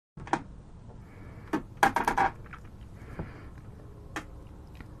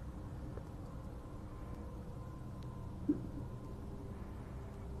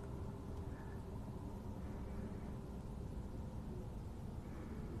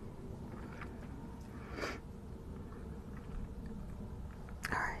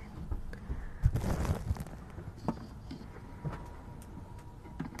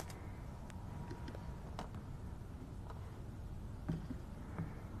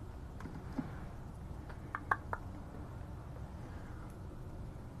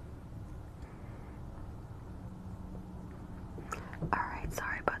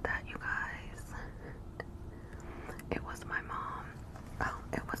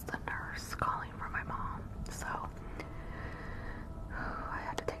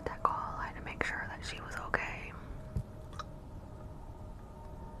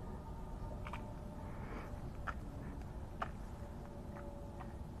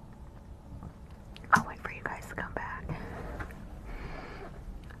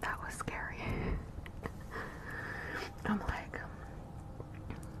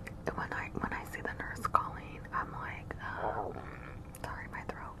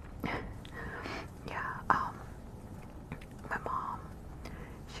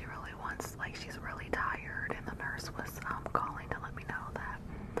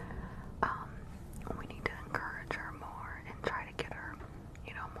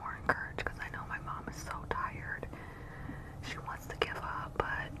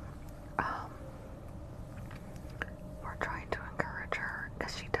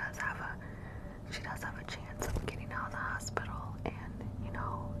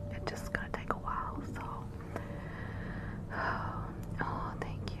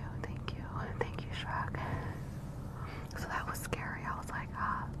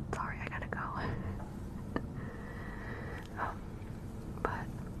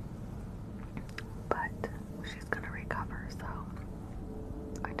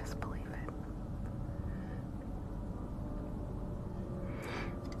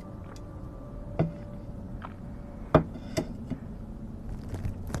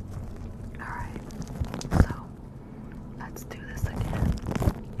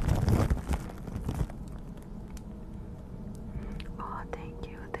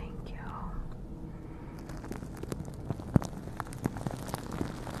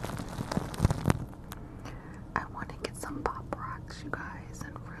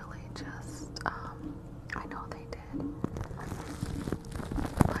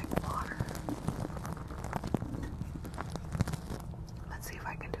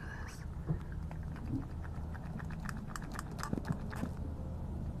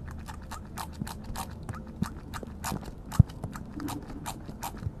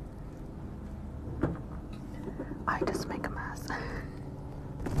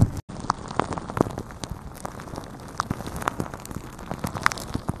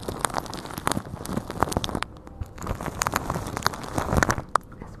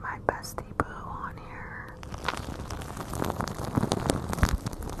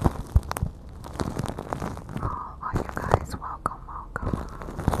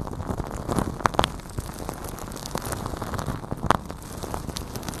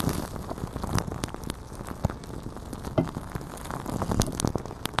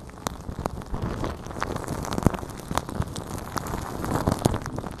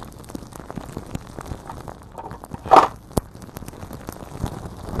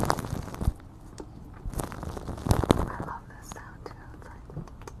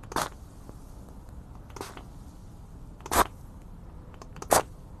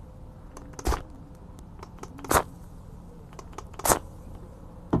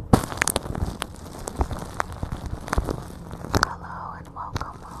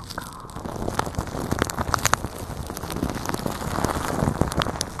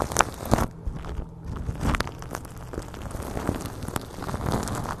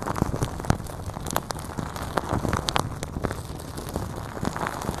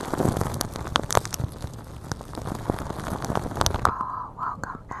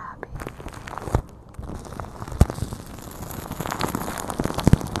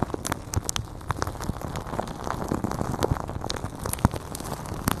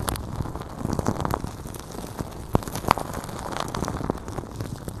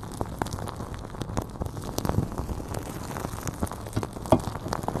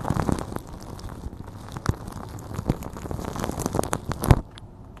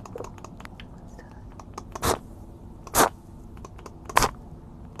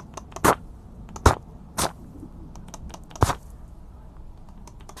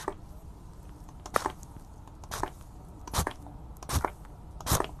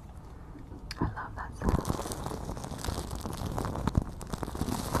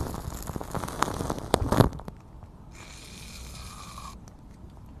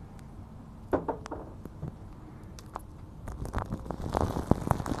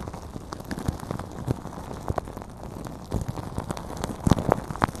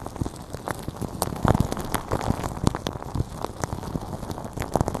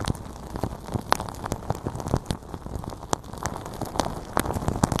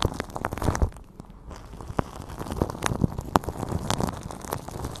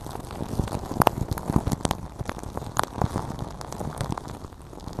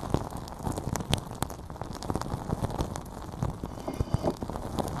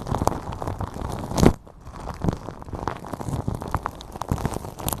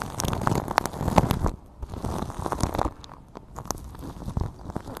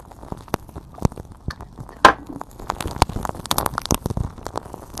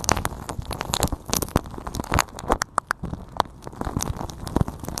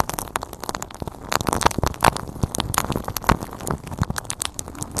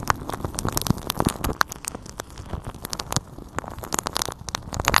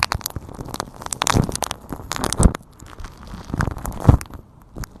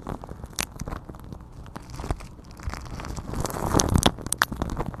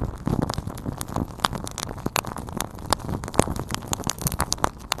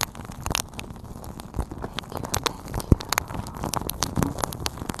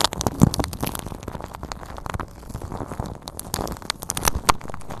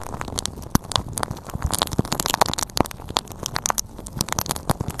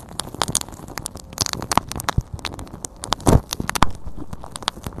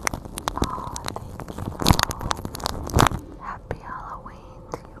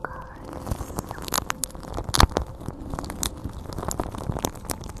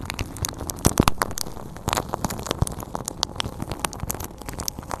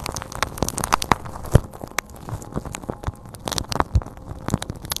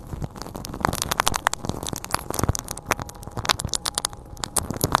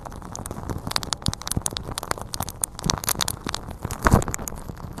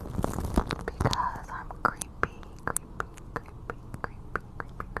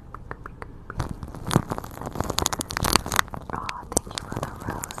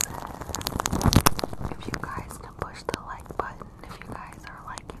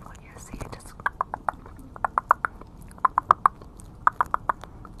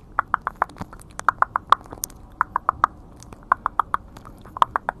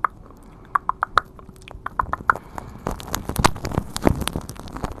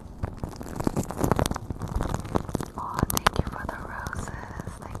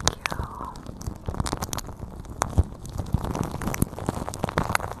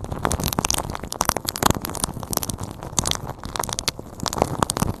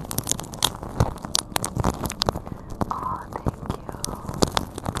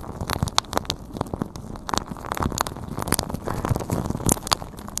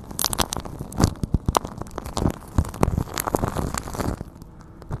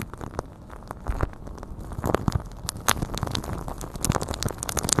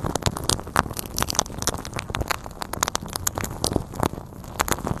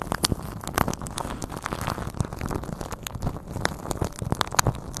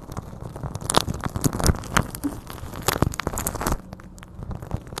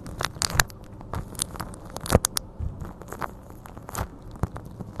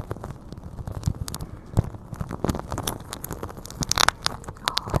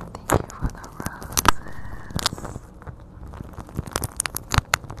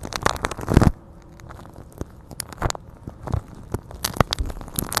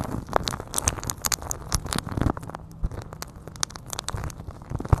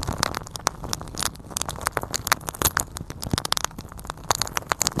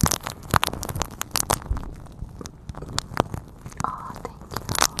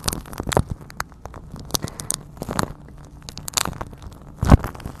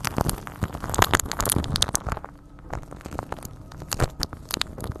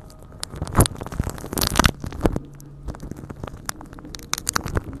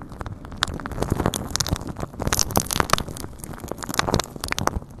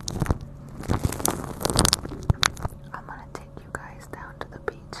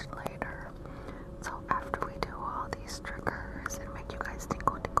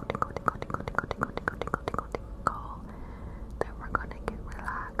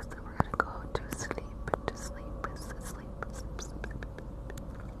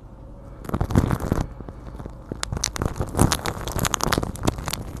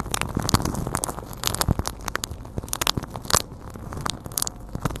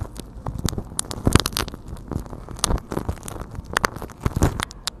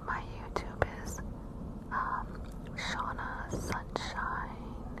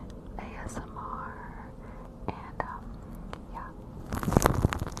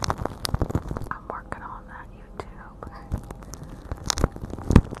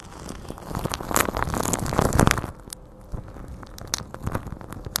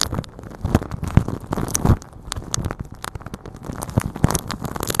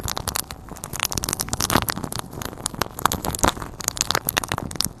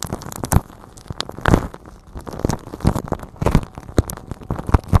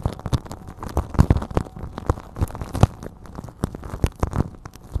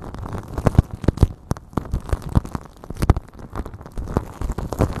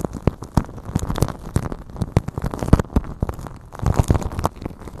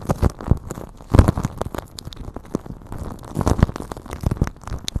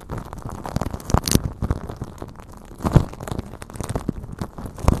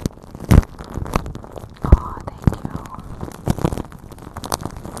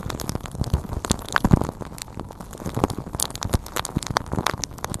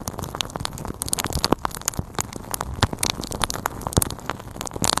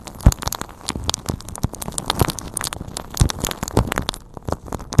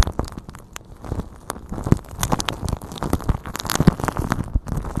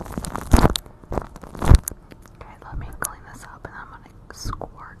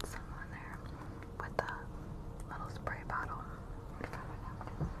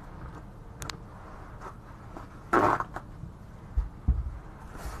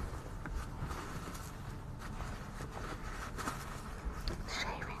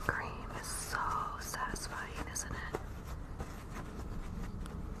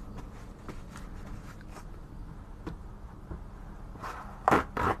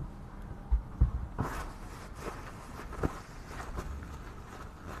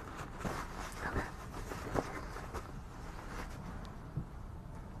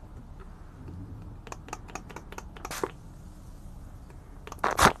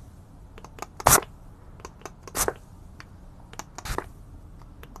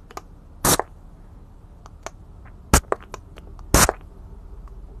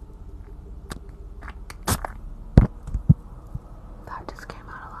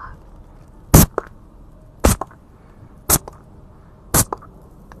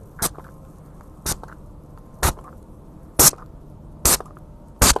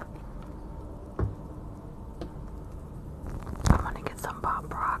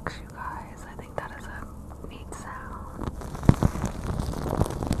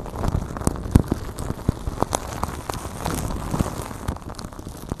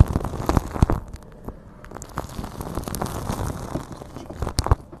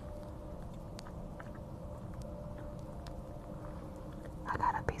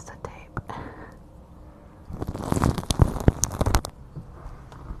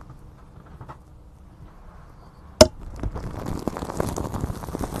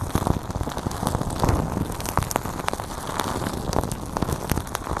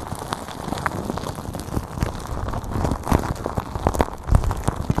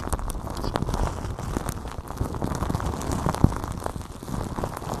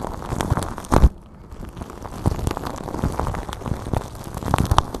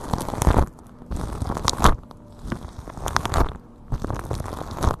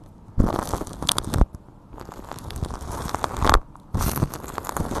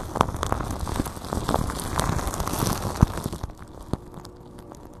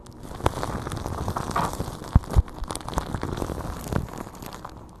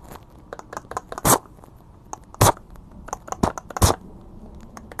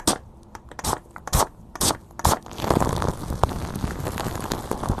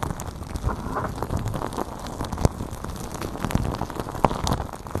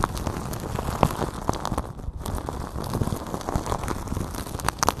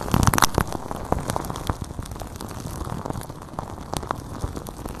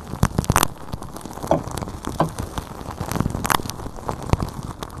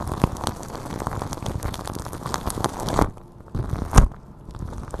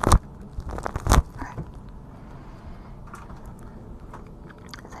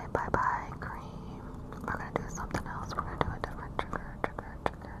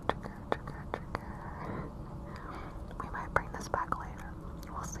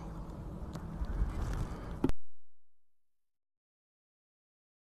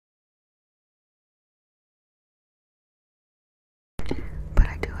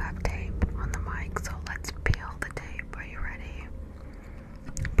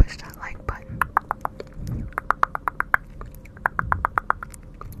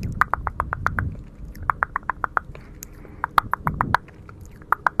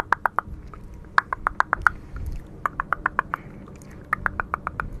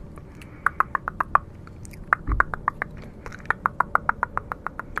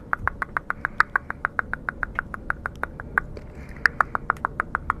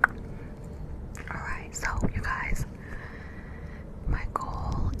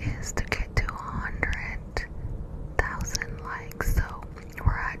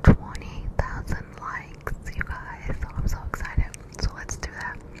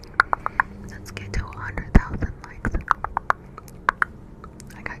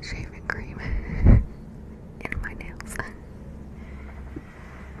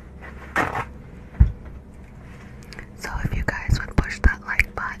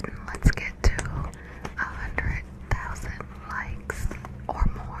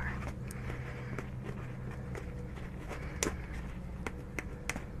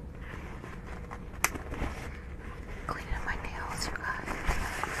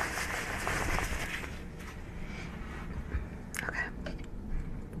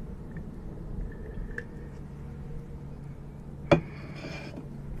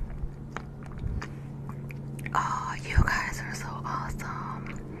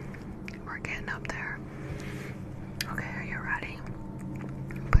getting up there. Okay, are you ready?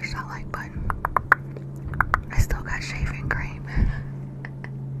 Push that like button. I still got shaving cream.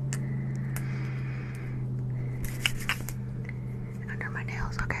 Under my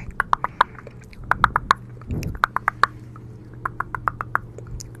nails, okay.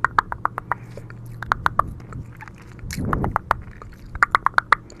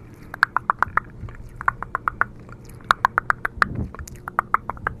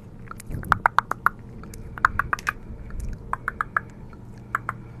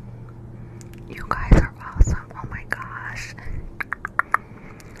 You guys are awesome. Oh my gosh.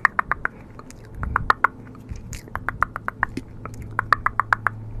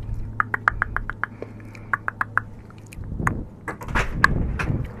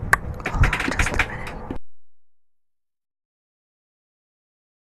 Hold on just a minute.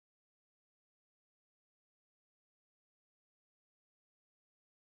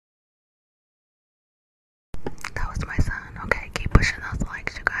 That was my son. Okay, keep pushing those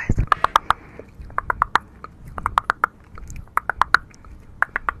likes, you guys.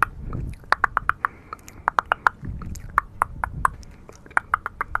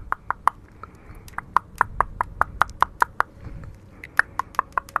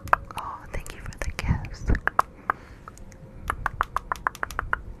 Oh, thank you for the gifts.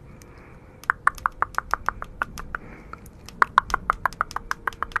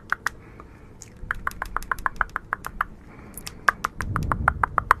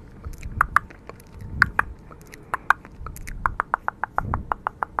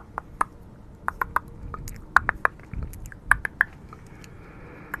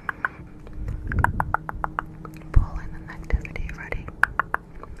 Pull in an activity. Ready?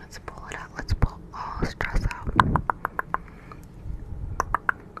 Let's pull it out. Let's pull all stress out.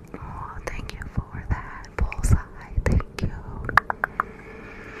 Oh, thank you for that. Bullseye. Thank you.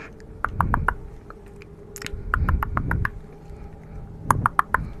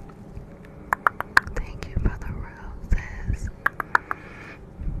 Thank you for the roses.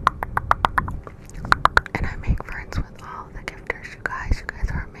 And I make friends with all the gifters, you guys. You guys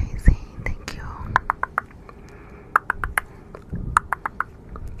are amazing. Thank you.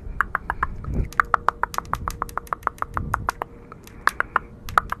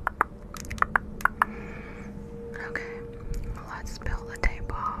 Okay, let's peel the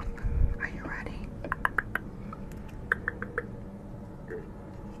tape off. Are you ready?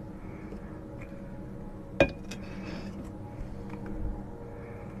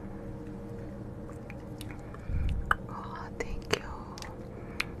 Oh, thank you.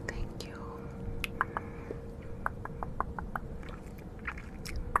 Thank you.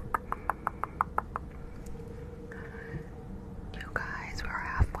 You guys, we're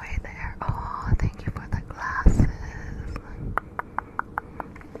halfway there. Oh, thank you for the glasses.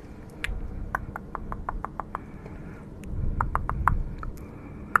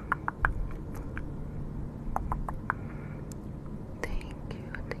 Thank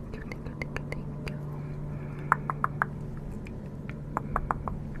you, thank you, thank you, thank you, thank you.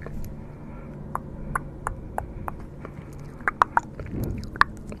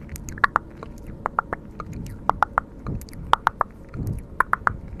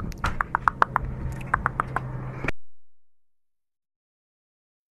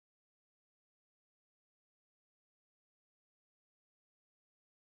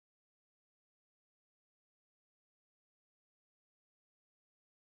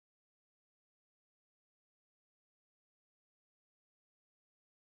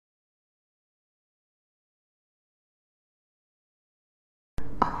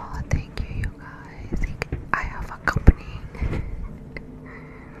 Oh, thank you, you guys. I have a company.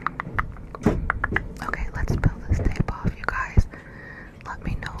 Okay, let's peel this tape off, you guys. Let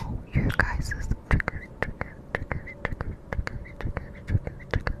me know your guys' triggers, triggers, triggers, triggers, triggers, triggers, triggers,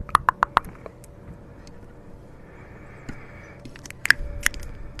 triggers.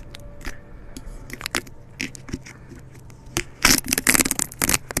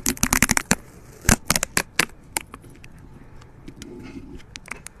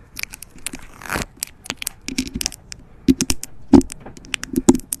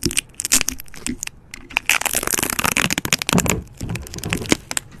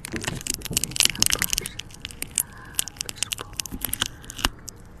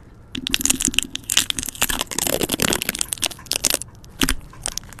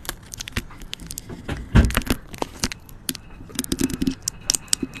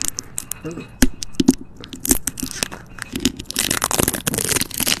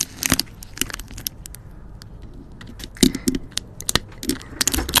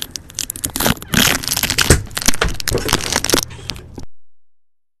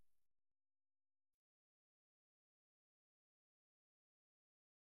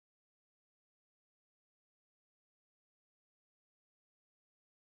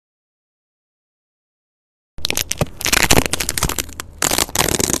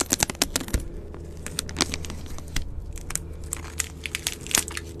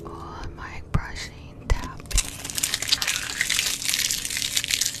 Oh, mic brushing, tapping.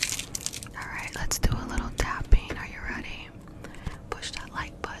 Alright, let's do a little tapping. Are you ready? Push that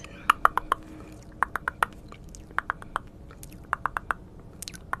like button.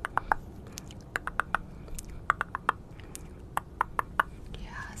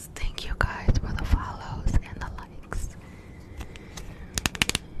 Yes, thank you guys for the follows and the likes.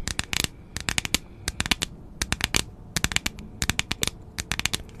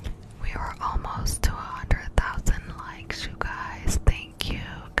 We are almost to 100,000 likes, you guys. Thank you.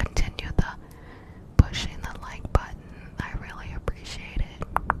 Continue the pushing the like button. I really appreciate it.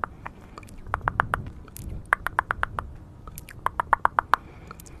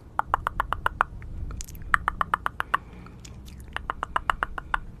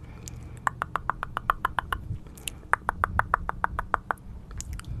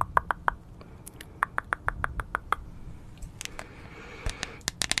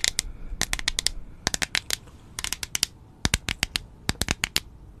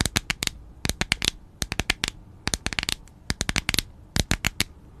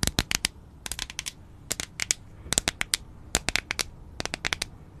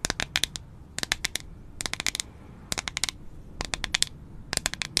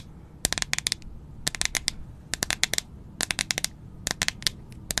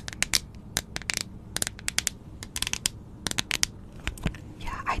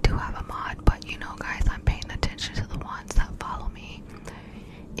 Yeah, I do have a mod, but you know, guys, I'm paying attention to the ones that follow me.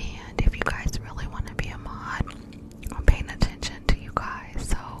 And if you guys really want to be a mod, I'm paying attention to you guys.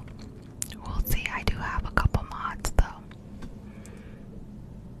 So we'll see. I do have a couple mods, though.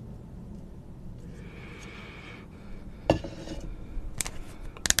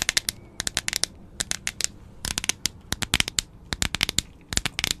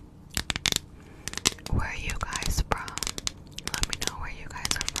 Where are you guys from? Let me know where you guys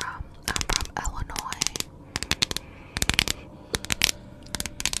are from. I'm from Illinois.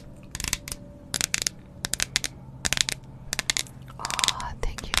 Oh,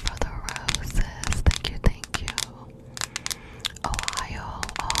 thank you for the roses. Thank you, thank you. Ohio.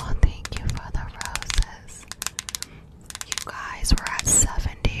 Oh, thank you for the roses. You guys, we're at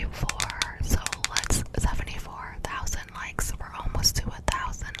 74. So let's 74,000 likes. We're almost to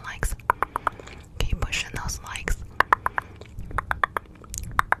 1,000 likes. Keep pushing those likes.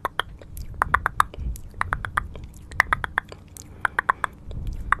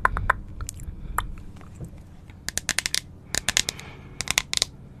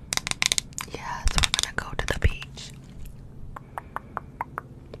 Yes, we're gonna go to the beach.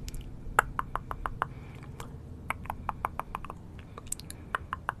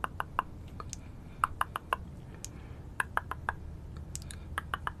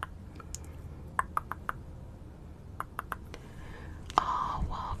 Oh,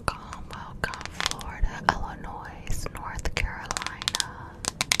 welcome, welcome, Florida, Illinois, North Carolina.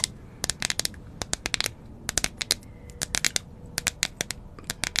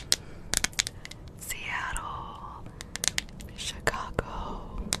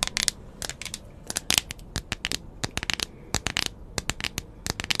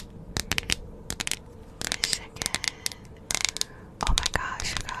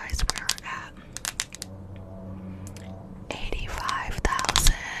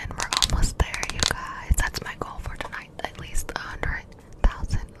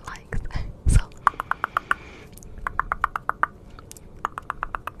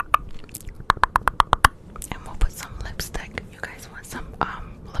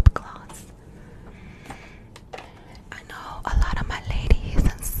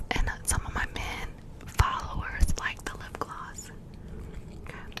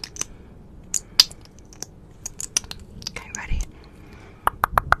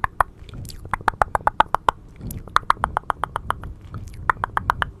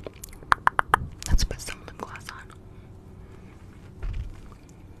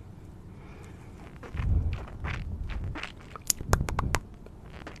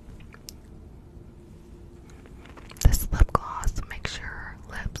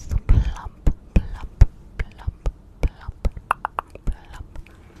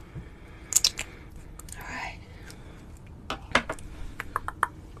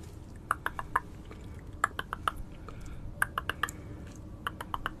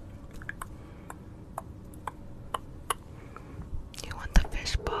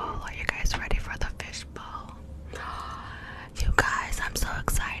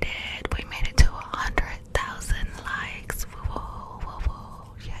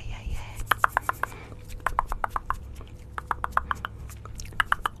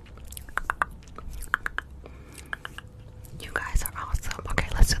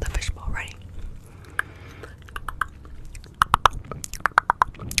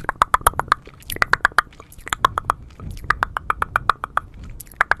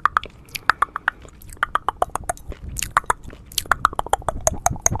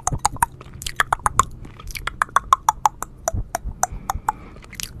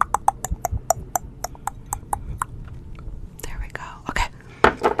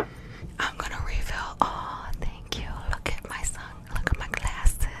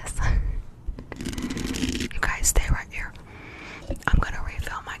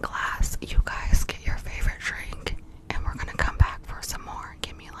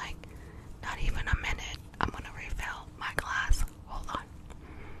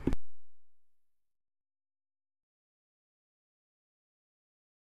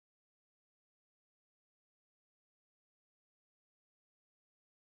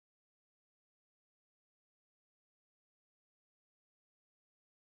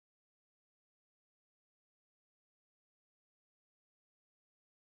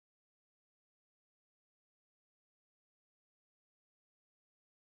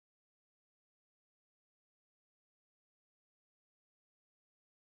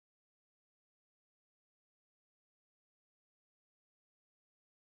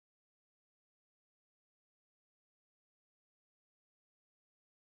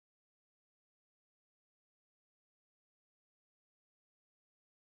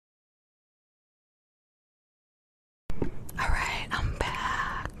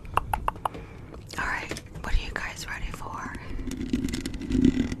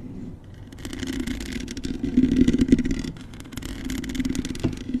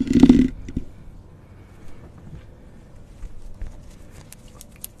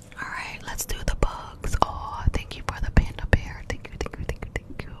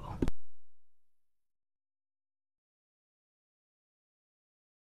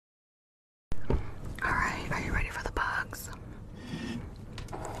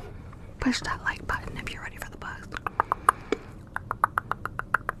 push that like button if you're ready for the bugs.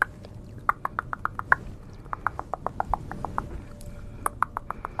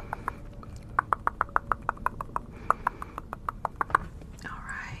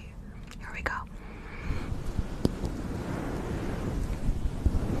 Alright, here we go.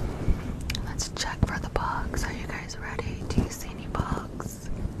 Let's check for the bugs. Are you guys ready? Do you see any bugs?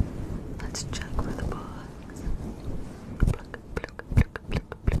 Let's check for the bugs.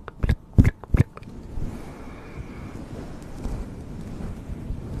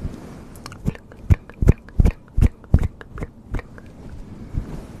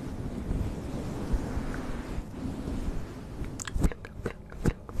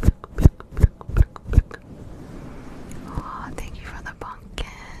 Oh, thank you for the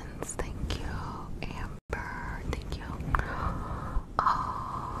pumpkins. Thank you, Amber. Thank you.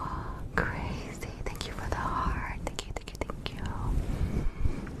 Oh, crazy. Thank you for the heart. Thank you, thank you, thank you.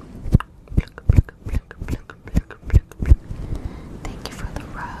 Thank you for the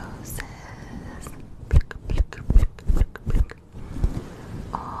roses.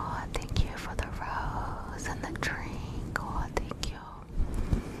 Oh, thank you for the rose and the drink. Oh, thank you.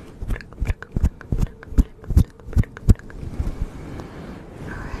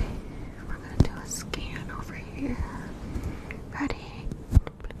 Alright, we're gonna do a scan over here. Ready? Here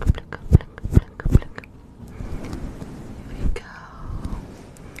we go.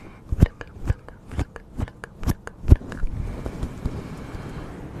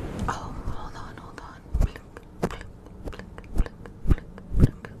 Oh, hold on, hold on.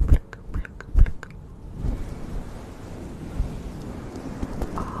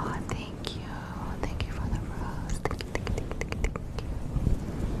 Oh, thank you. Thank you for the rose. Thank you, thank you, thank you, thank you, thank you.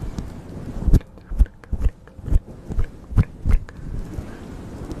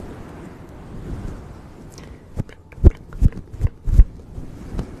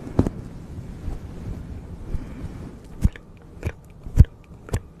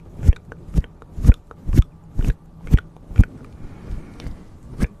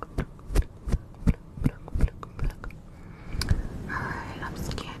 Alright, I'm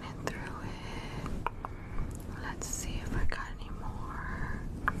scanning through it. Let's see if I got any more.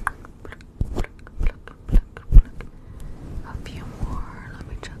 A few more. Let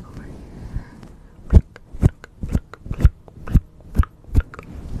me check over here.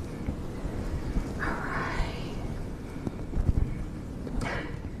 Alright.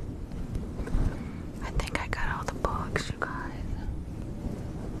 I think I got all the bugs, you guys.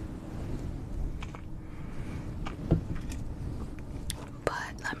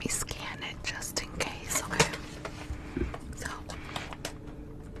 But let me scan it just in case, okay? So,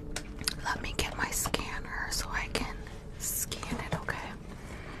 let me get my scanner so I can scan it, okay?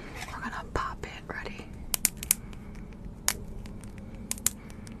 We're gonna pop it. Ready?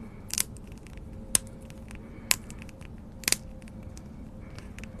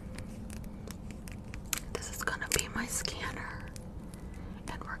 This is gonna be my scanner,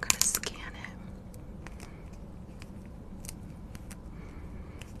 and we're gonna scan it.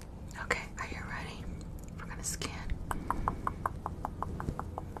 Okay, are you ready? We're gonna scan.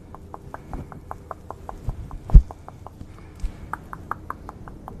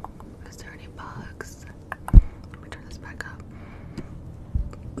 Is there any bugs? Let me turn this back up.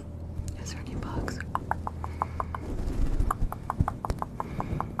 Is there any bugs?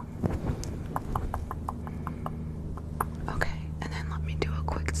 Okay, and then let me do a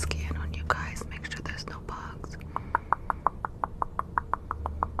quick scan on you guys. Make sure there's no bugs.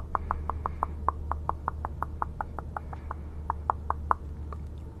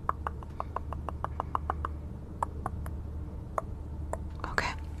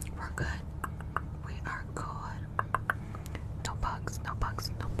 Okay, we're good. We are good. No bugs, no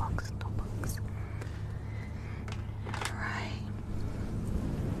bugs, no bugs, no bugs. Alright.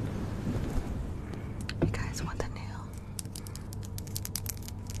 You guys want the nail?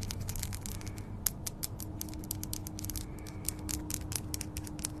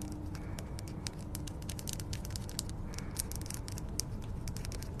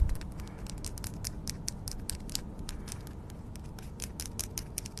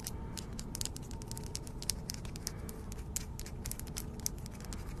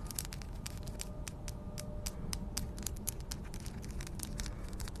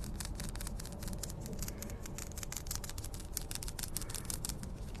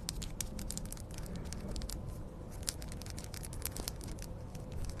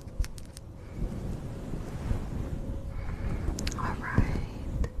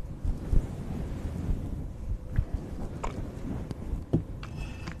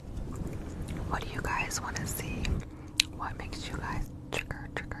 What do you guys want to see? What makes you guys trigger,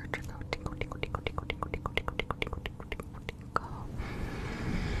 tingle,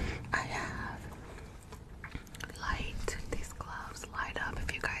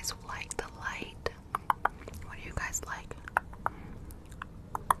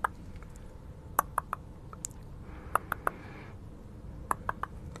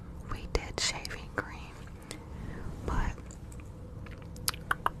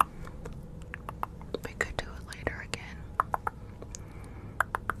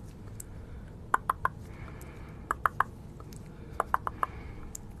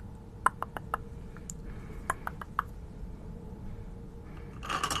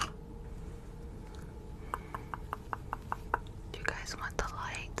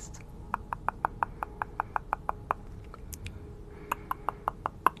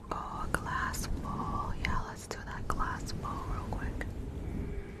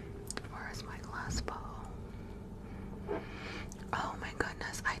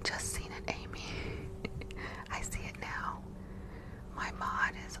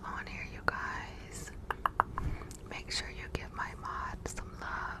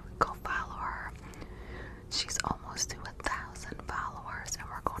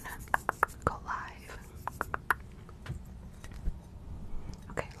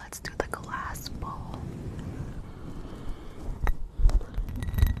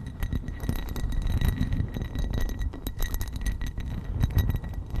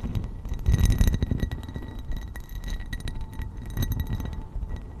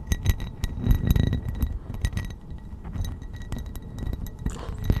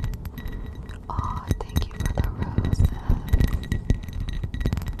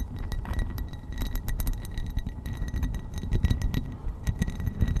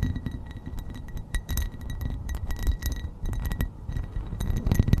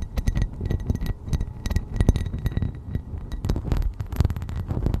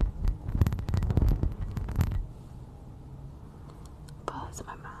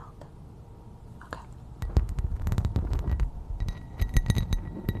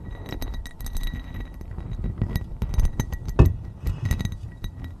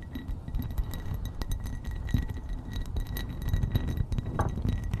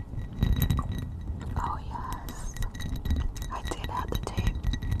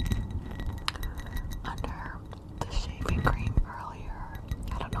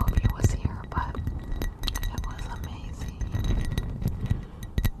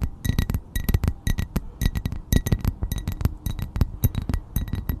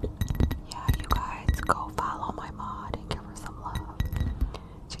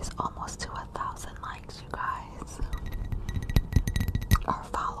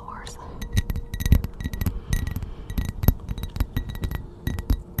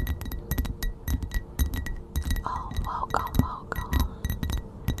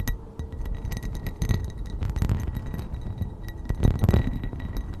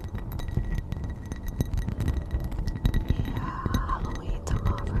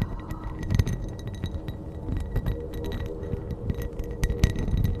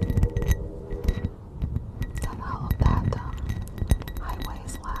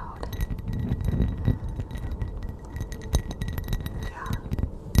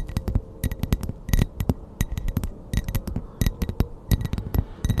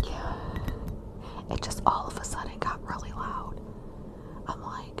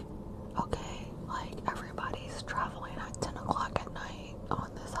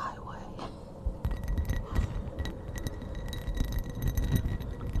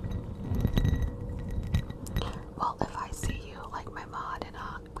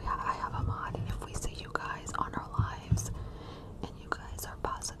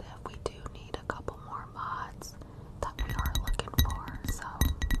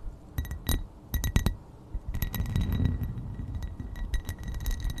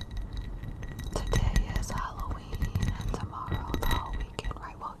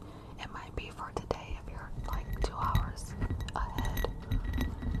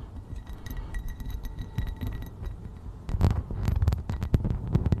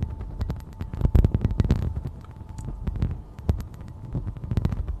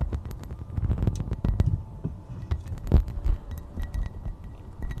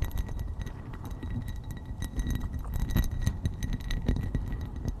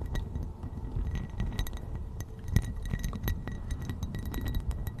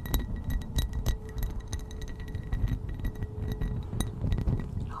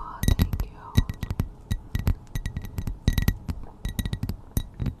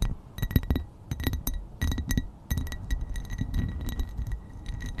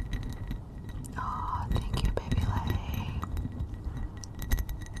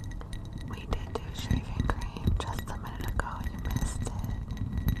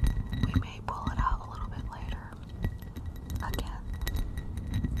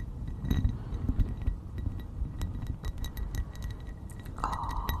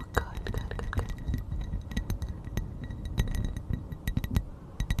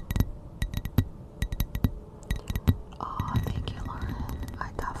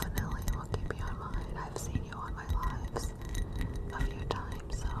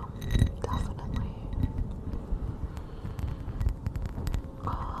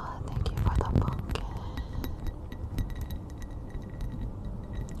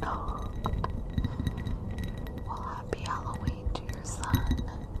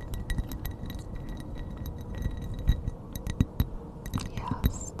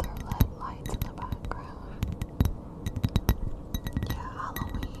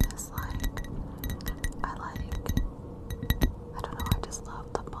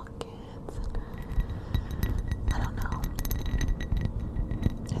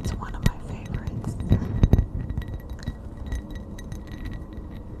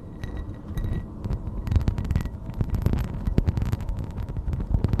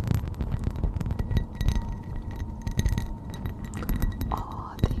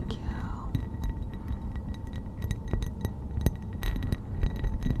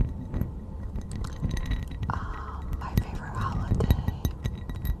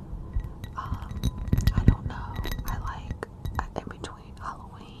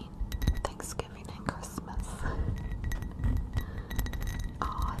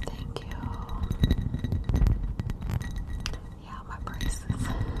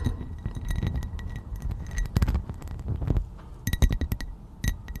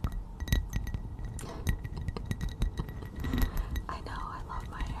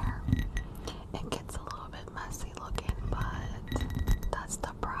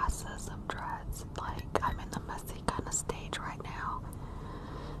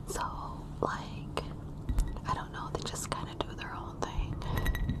 like, I don't know, they just kind of do their own thing.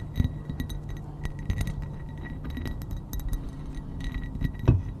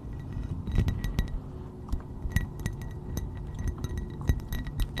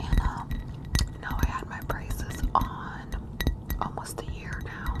 And now I had my braces on almost a year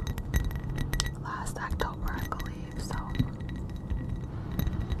now. Last October, I believe, so.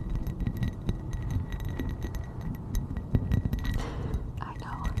 I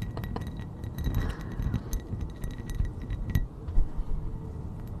know.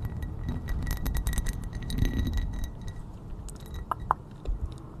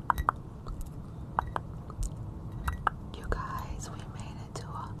 You guys,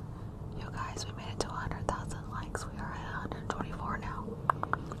 we made it to 100,000 likes. We are at 124 now.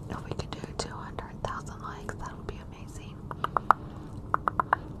 If we could do 200,000 likes, that would be amazing.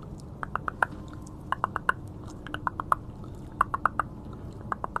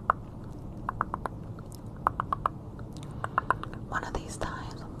 One of these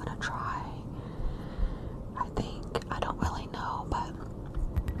times I'm gonna try. I don't really know, but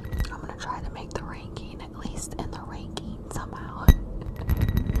I'm gonna try to make the ranking, at least in the ranking somehow.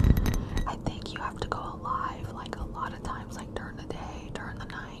 I think you have to go live like a lot of times, like during the day, during the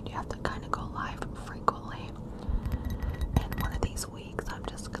night. You have to kind of go live frequently. And one of these weeks, I'm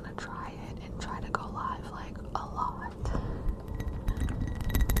just gonna try it and try to go live like a lot.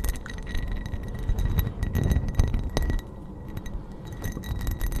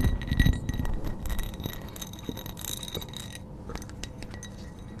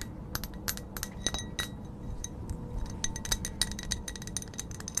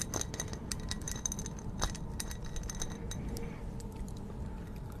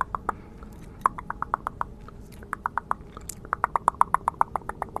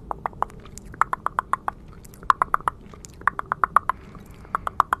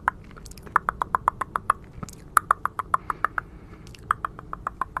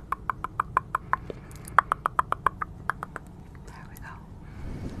 There we go.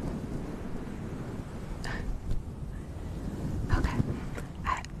 Okay.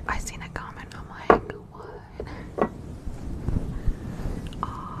 I seen a comment. I'm like, what?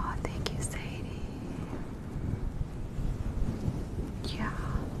 Aw, thank you, Sadie. Yeah.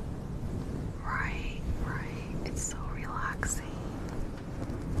 Right. It's so relaxing.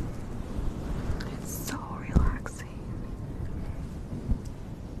 It's so relaxing.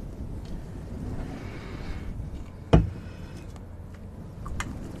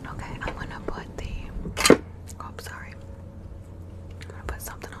 Okay, I'm gonna put the. Oh, sorry. I'm gonna put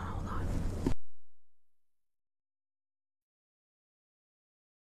something on. Hold on.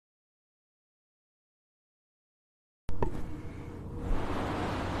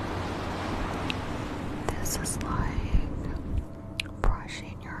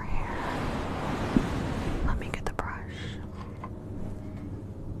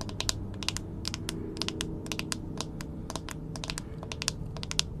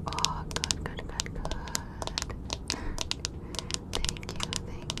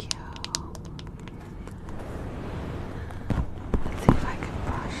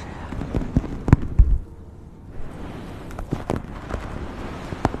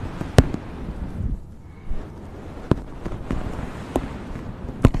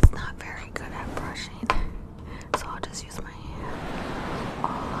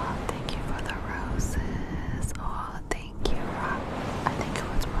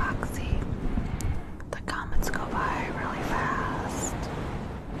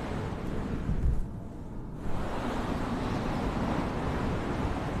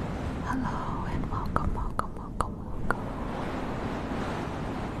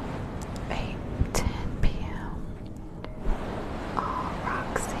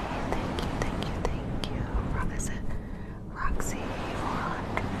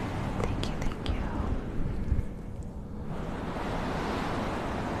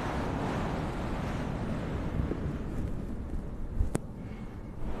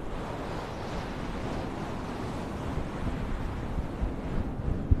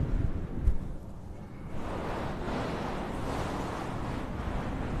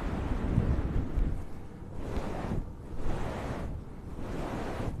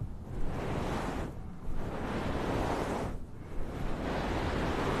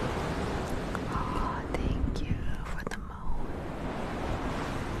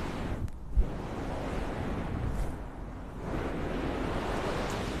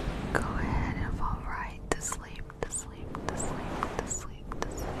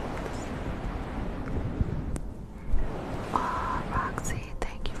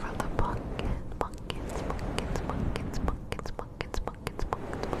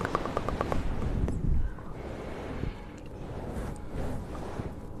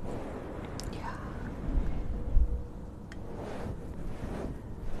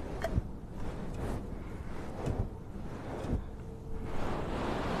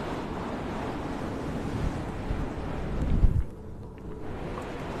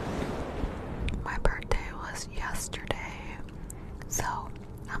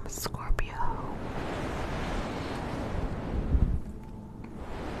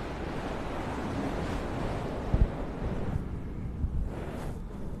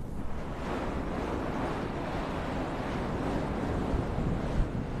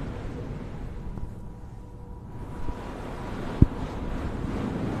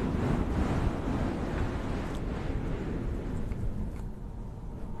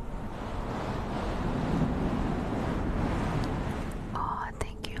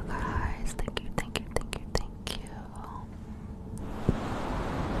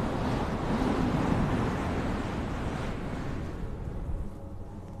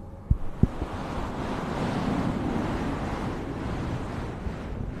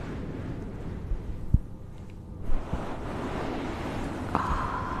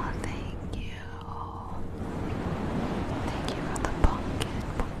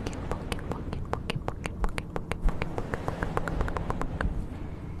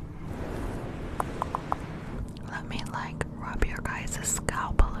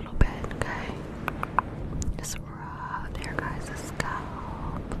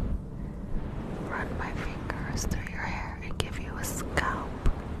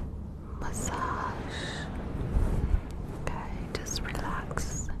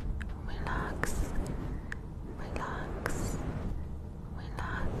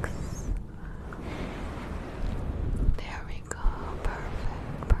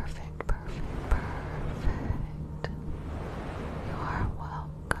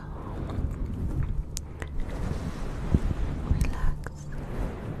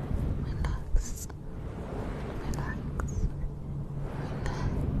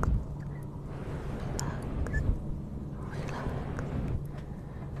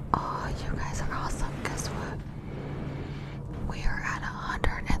 You guys are awesome. Guess what? We are at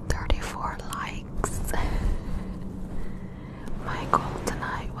 134 likes. My goal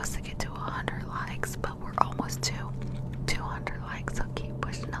tonight was to get to 100 likes, but we're almost to 200 likes, so keep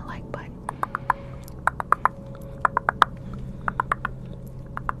pushing the like button.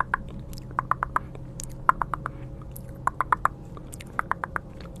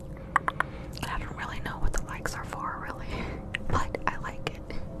 I don't really know what the likes are for, really, but I like it.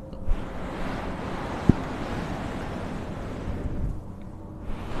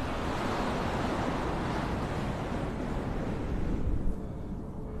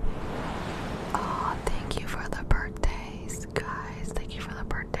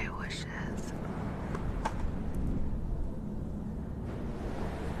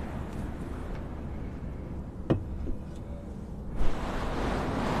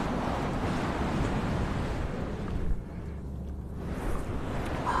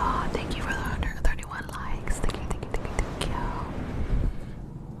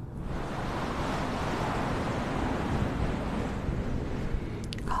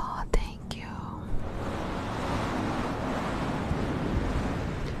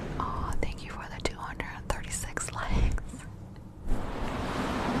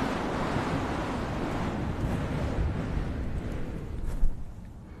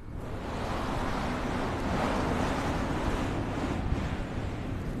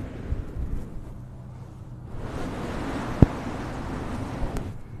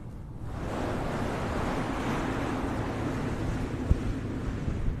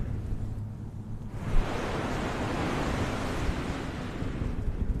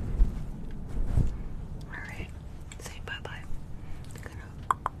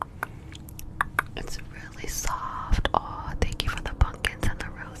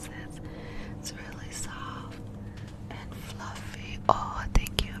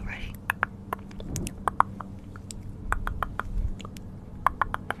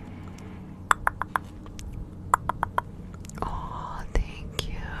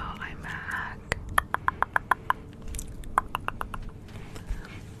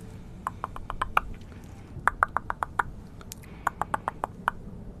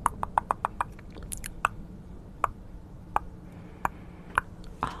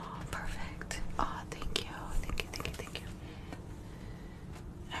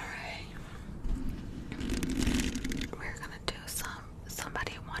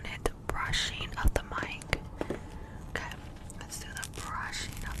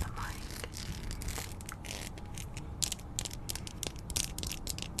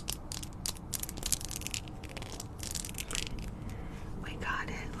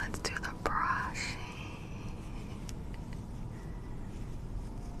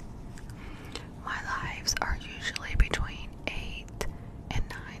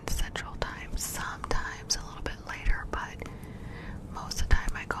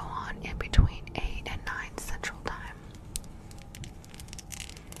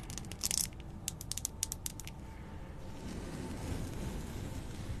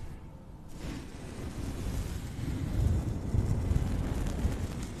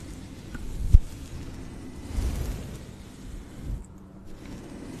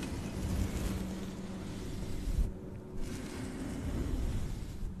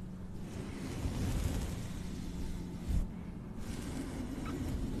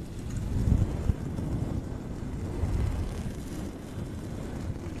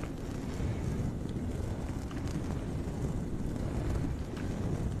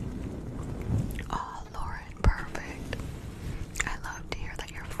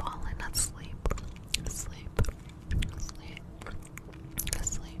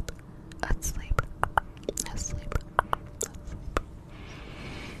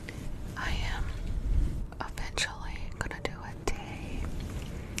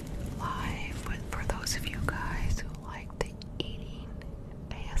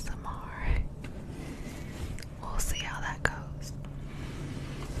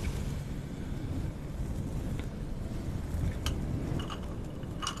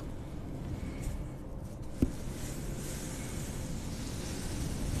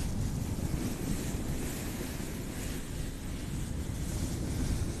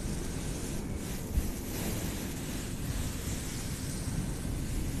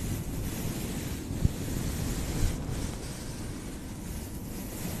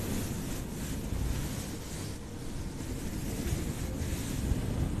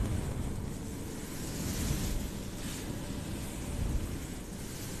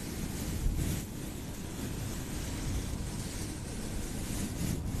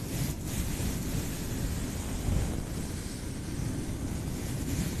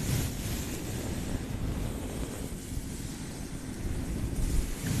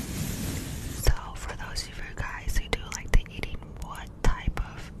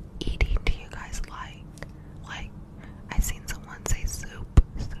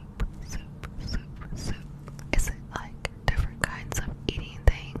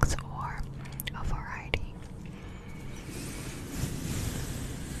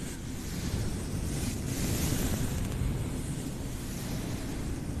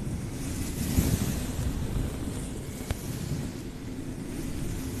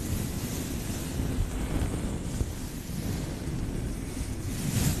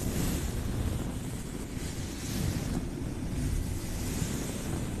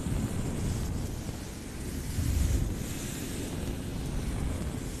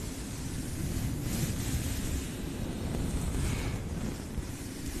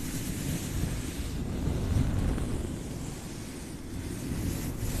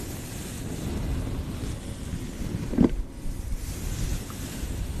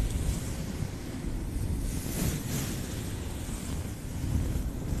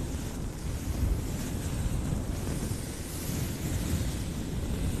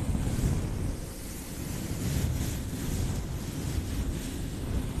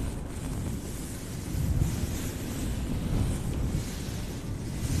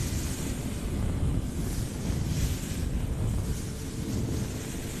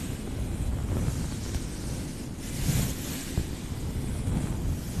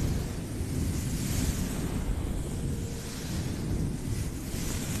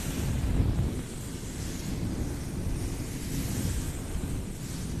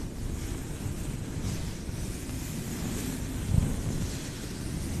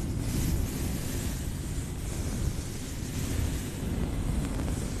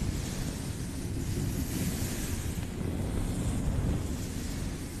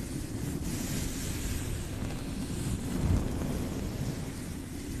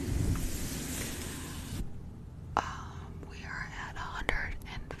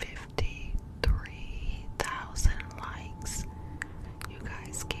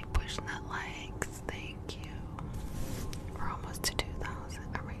 guys. Keep pushing that likes. Thank you. We're almost to 2,000.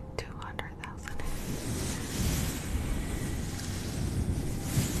 I mean 200,000.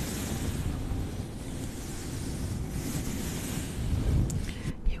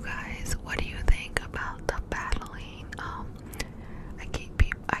 You guys, what do you think about the battling?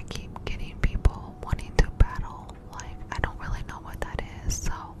 I keep getting people wanting to battle. Like, I don't really know what that is.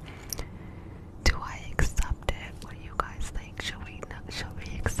 So, do I accept it? What do you guys think? Should we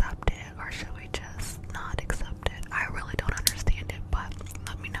accept it, or should we just not accept it? I really don't understand it, but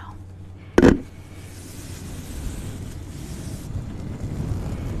let me know.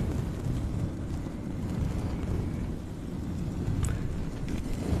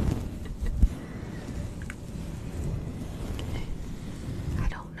 I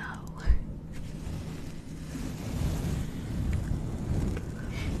don't know.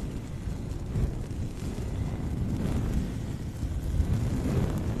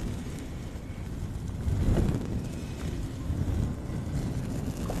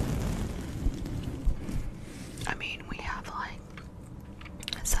 I mean, we have like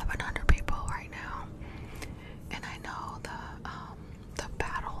 700 people right now, and I know the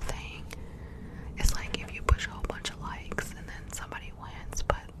battle thing is like if you push a whole bunch of likes and then somebody wins,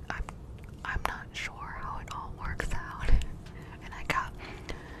 but I'm not sure how it all works out. And I got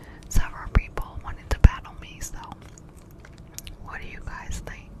several people wanting to battle me, so what do you guys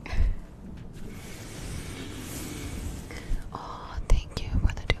think? Oh, thank you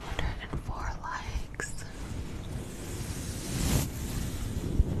for the 204 likes.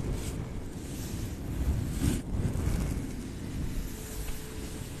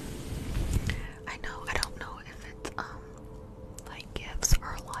 I know, I don't know if it's like gifts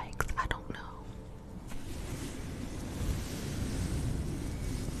or likes, I don't know.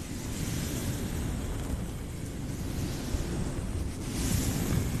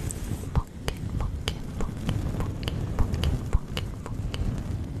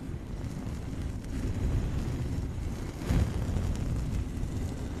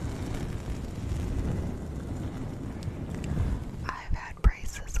 I've had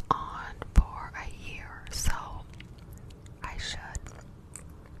braces on for a year, so I should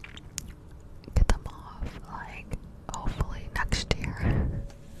get them off, like, hopefully next year.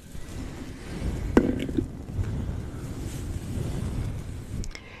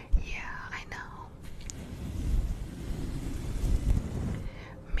 Yeah, I know.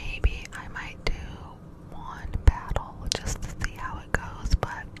 Maybe I might do one battle just to see how it goes,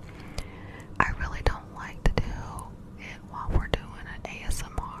 but I really don't like to do it while we're doing an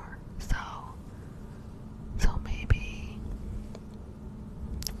ASMR, so maybe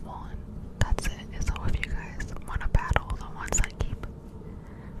one. That's it. So if you guys want to battle the ones that keep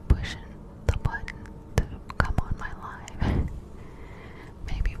pushing the button to come on my live,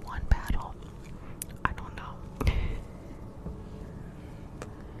 maybe one battle. I don't know.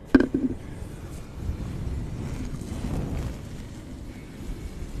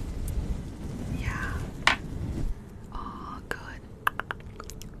 Yeah. Oh, good.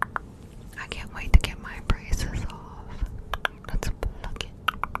 I can't wait to get my braces off. Let's pluck it.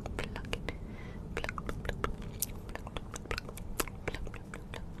 Pluck it. Pluck, pluck, pluck, pluck,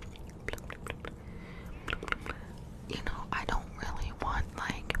 pluck, pluck. You know, I don't really want,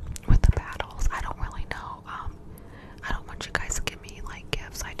 like, with the battles, I don't really know, I don't want you guys to give me, like,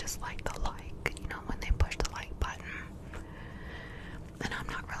 gifts. I just like the like, you know, when they push the like button. And I'm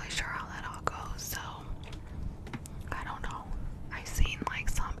not really sure how that all goes, so I don't know. I've seen, like,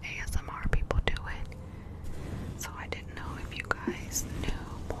 some ASMR people do it, so I didn't know if you guys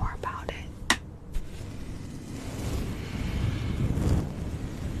knew more about it.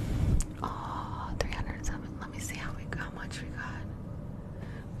 Oh, 307. Let me see how much we got.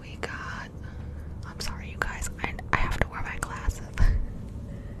 We got, I'm sorry you guys, I have to wear my glasses.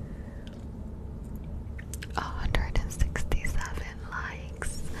 167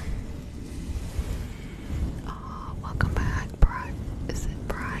 likes. Oh, welcome back, Bri. Is it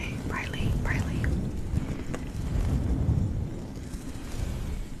Briley?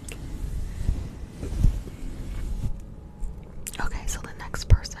 Okay, so the next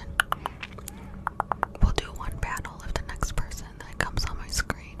person, we'll do one battle. If the next person that comes on my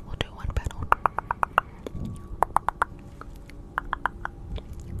screen, we'll do one battle.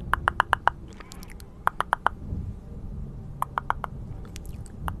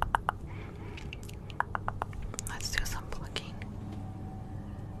 Let's do some plucking.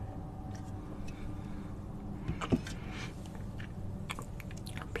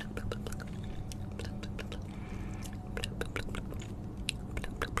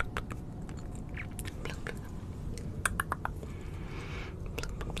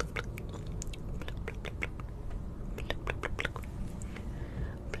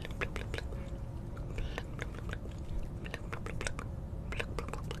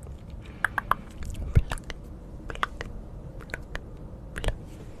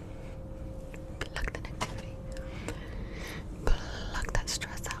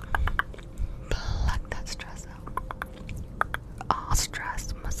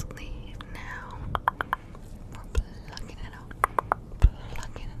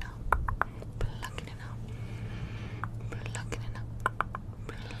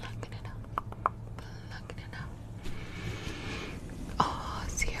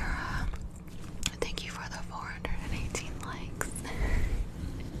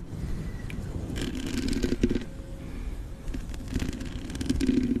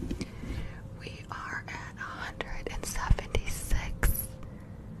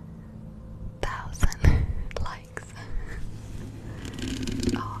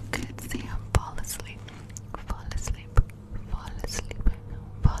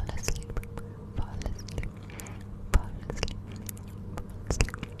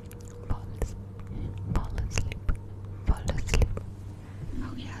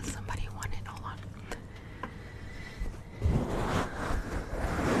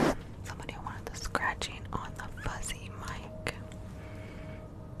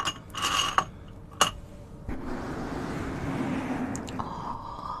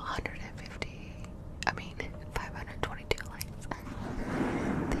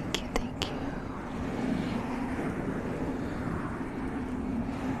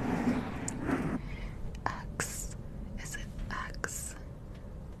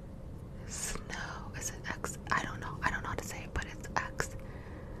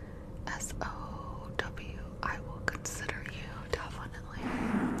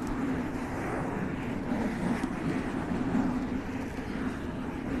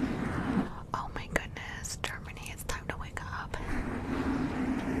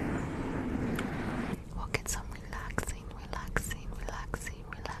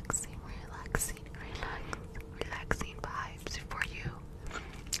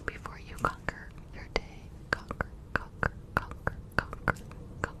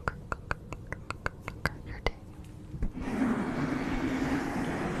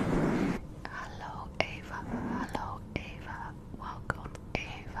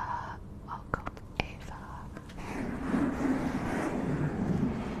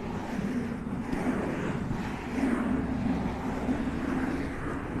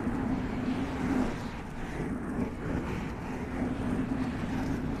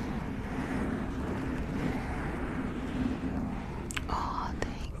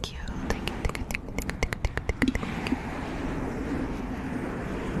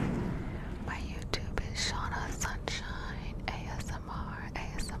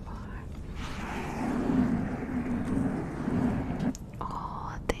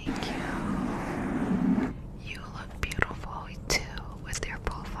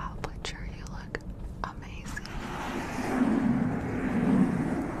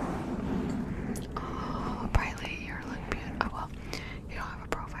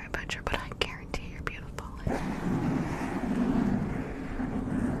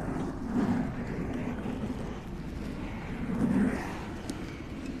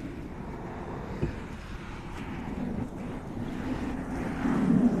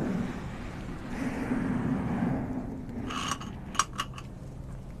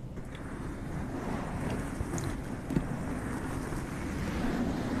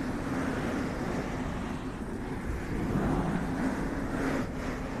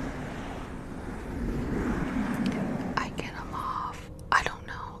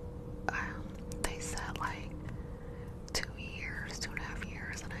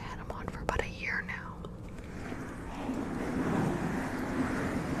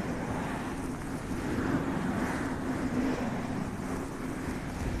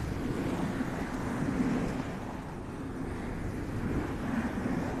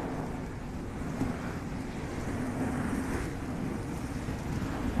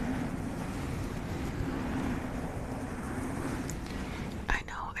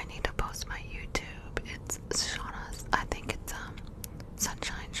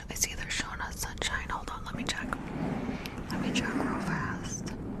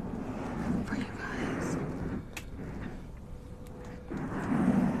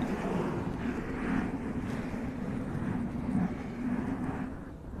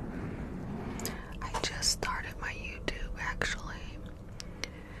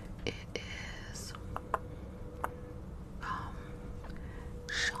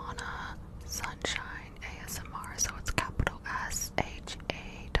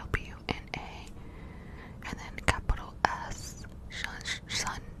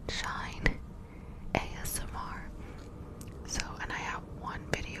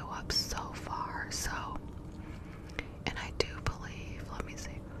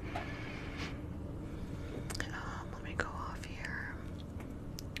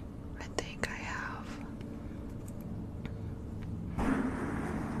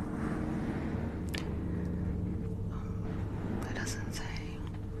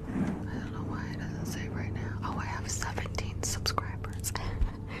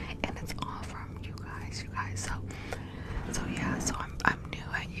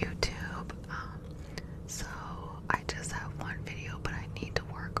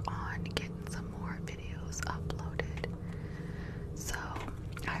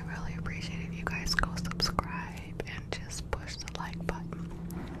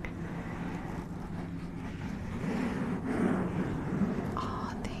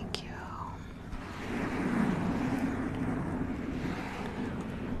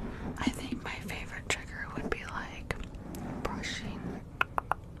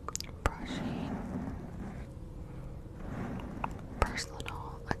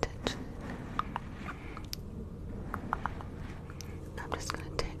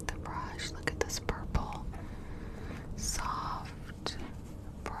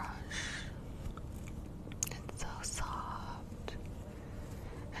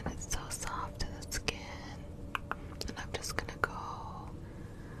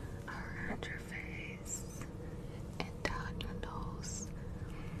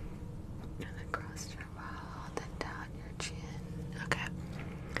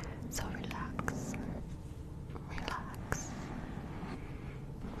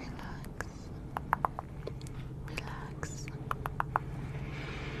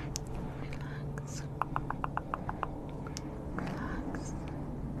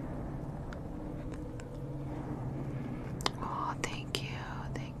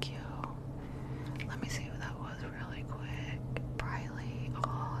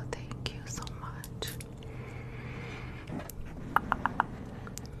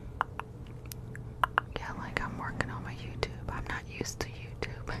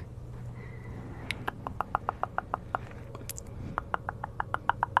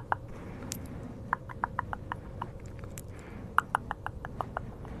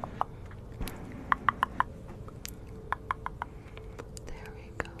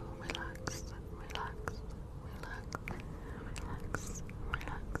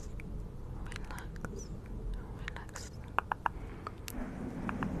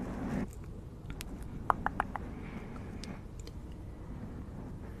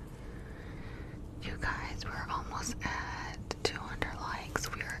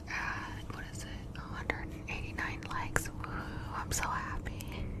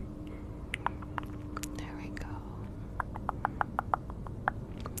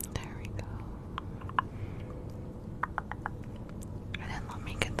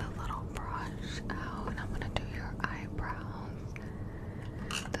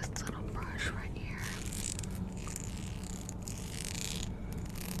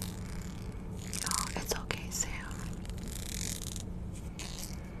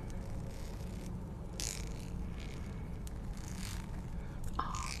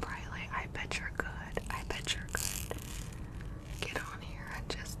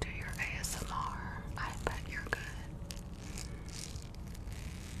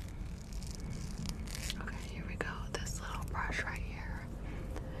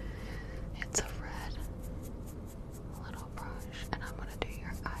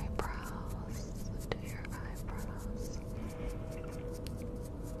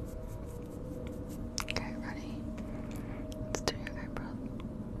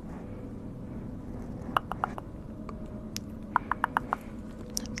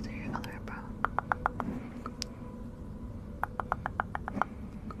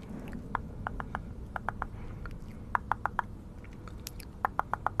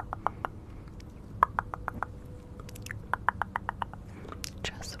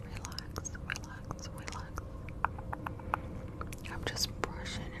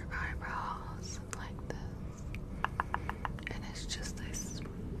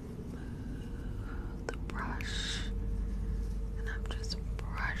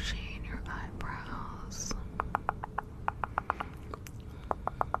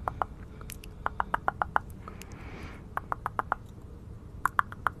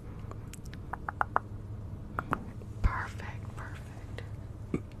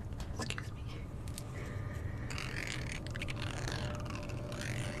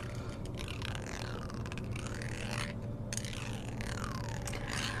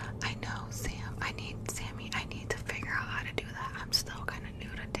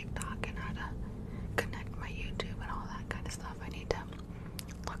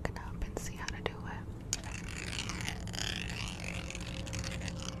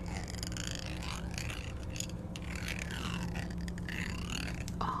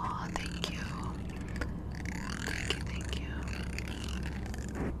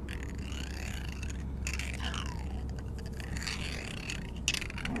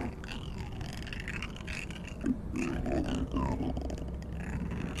 Can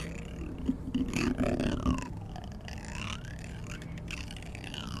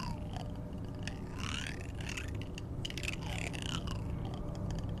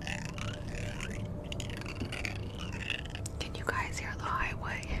you guys hear the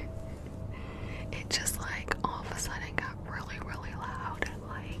highway? It just like all of a sudden got really, really loud at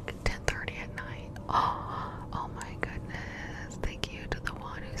like 10:30 at night. Oh my goodness. Thank you to the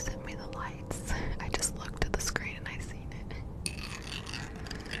one who sent me the lights. I just looked at the screen and I seen it.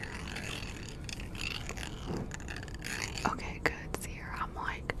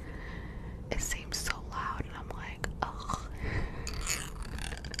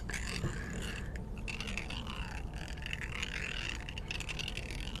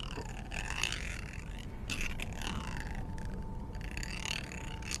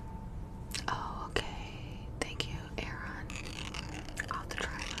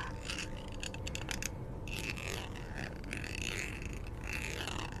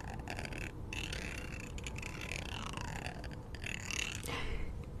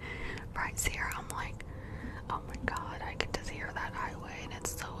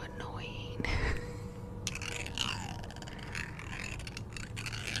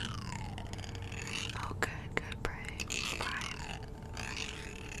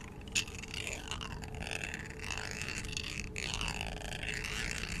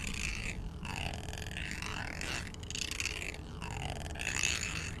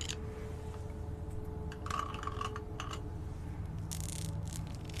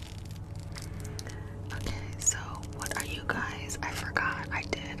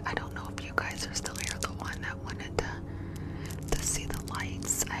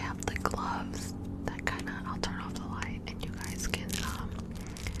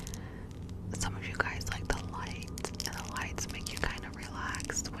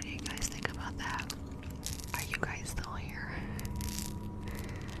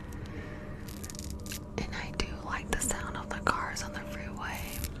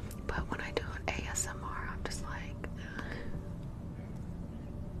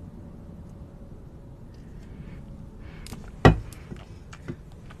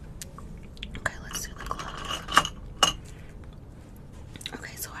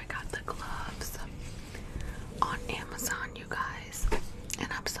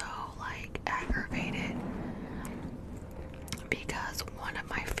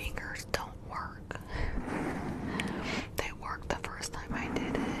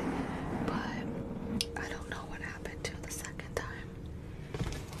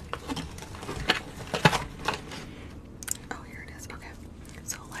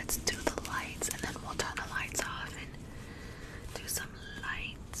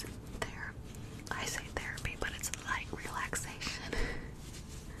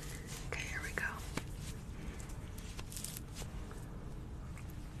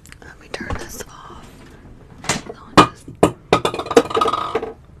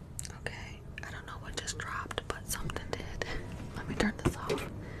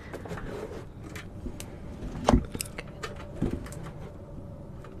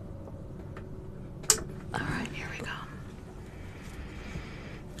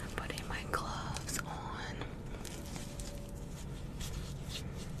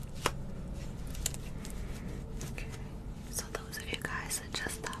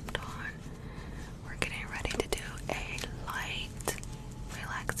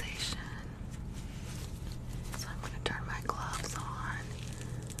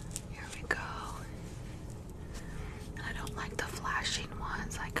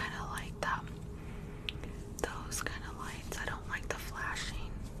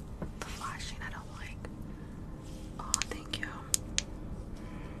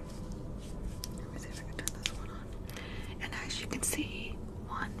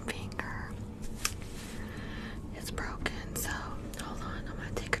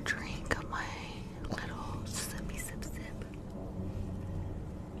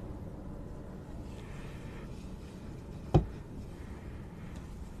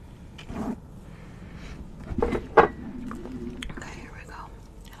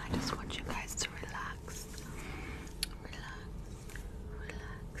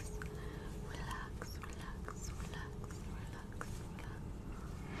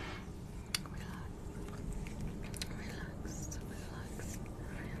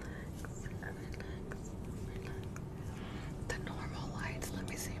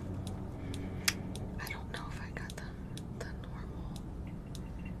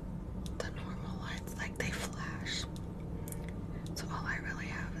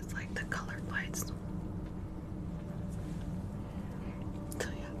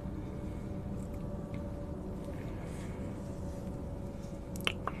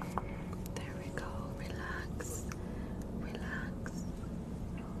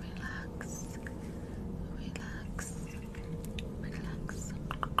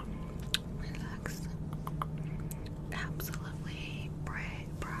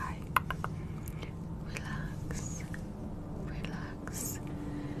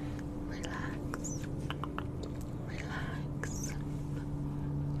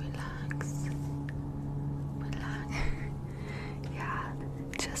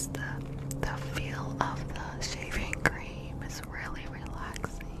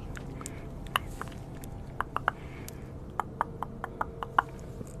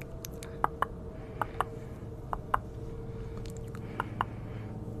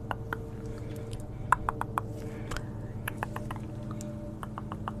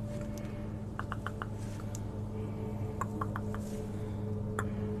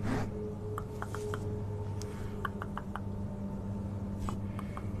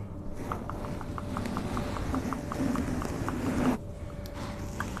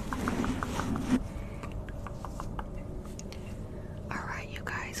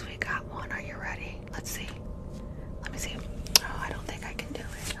 let's see. Let me see. Oh, I don't think I can do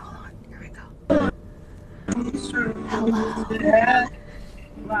it. Hold on. Here we go. Hello.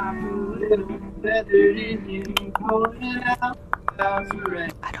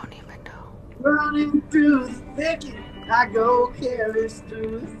 I don't even know. Running through the thicket, I go careless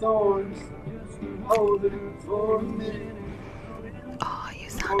through the thorns. Just hold it for a minute. Oh, you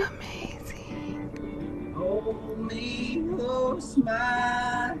sound amazing. Hold me close,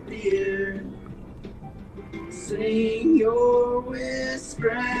 my dear. Sing your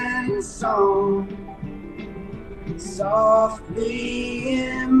whispering song softly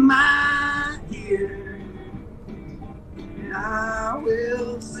in my ear. And I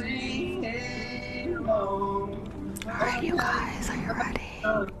will sing along. Alright, you guys, are you ready?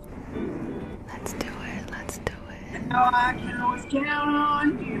 Let's do it, let's do it. Now I can always count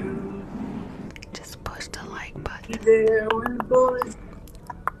on you. Just push the like button. Be there when the bullets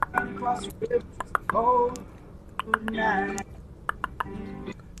across the river. Oh, night.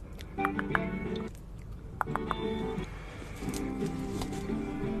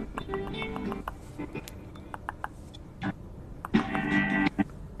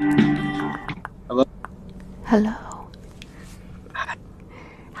 Hello? Hello.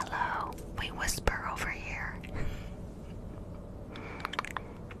 Hello. We whisper over here.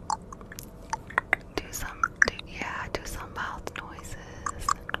 Do some mouth noises.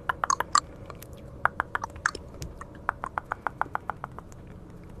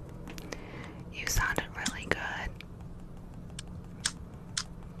 You sounded really good.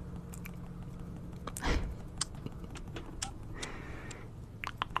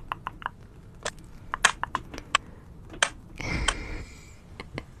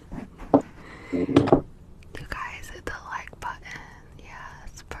 You guys hit the like button.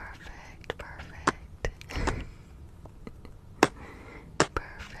 Yes, perfect, perfect.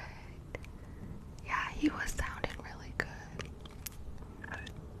 Perfect. Yeah, he was sounding really good.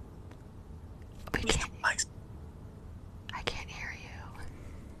 We can't. I can't hear you.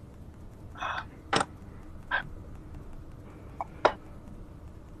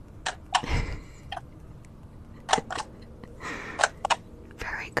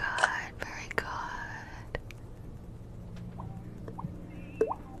 Very good, very good.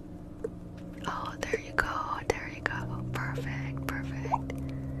 Oh, there you go, there you go. Perfect, perfect.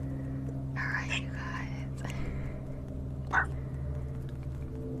 Alright, you guys. Perfect.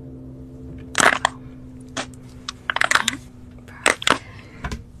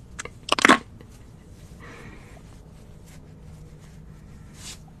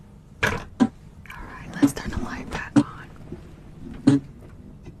 Alright, let's turn the light back on.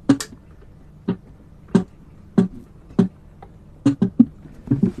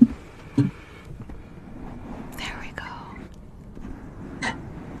 There we go.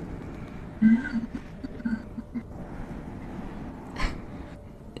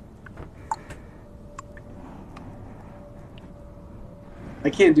 I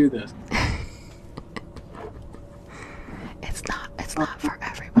can't do this. It's not for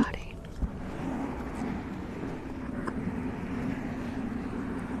everybody.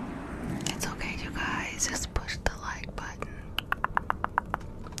 It's okay, you guys. Just push the like button.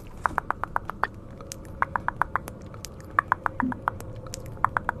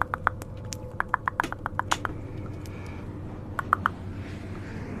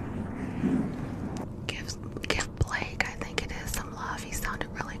 Give Blake, I think it is, some love. He sounded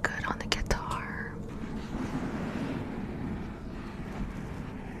really good on the guitar.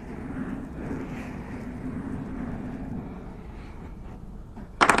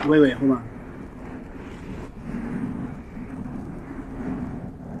 Wait, hold on.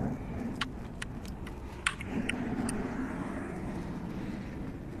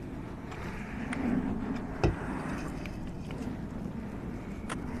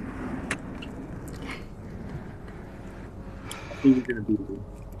 I think you're gonna be good.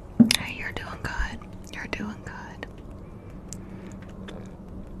 Hey, you're doing good. You're doing good.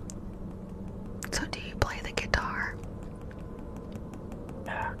 So do you play the guitar?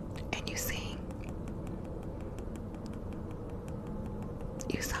 Yeah. And you sing?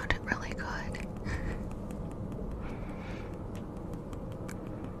 You sounded really good.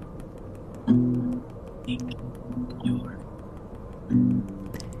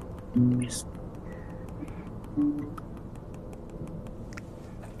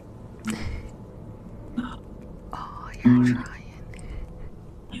 Oh, you're trying.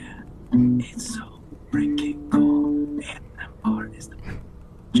 Yeah, it's so freaking cool. And that part is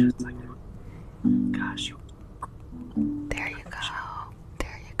just like that. Gosh, there you go.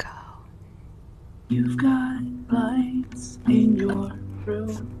 There you go. You've got lights in your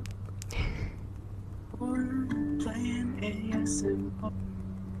room. playing ASMR.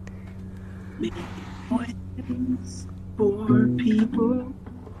 Making noises for people.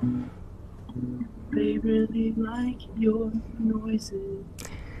 They really like your noises.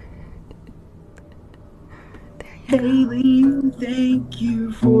 Haley, thank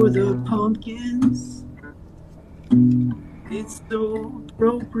you for the pumpkins. It's so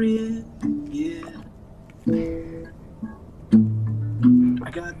appropriate, yeah.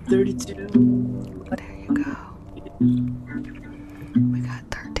 I got 32. There you go. We got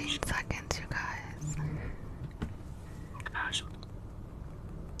 13 seconds, you guys. Gosh.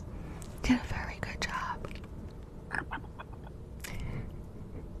 Did a very good job.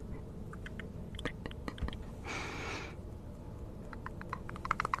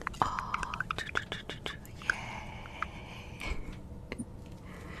 Oh, yay.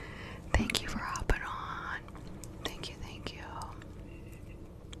 Thank you for hopping on. Thank you, thank you.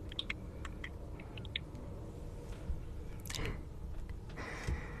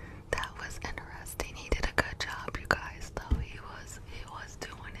 That was interesting. He did a good job, you guys, though. He was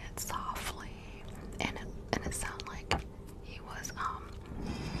doing it softly. And it sounded like he was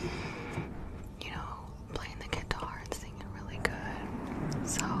playing the guitar and singing really good.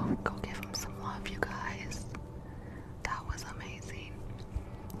 So go give him some love, you guys. That was amazing.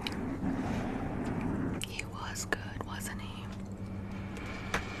 He was good, wasn't he?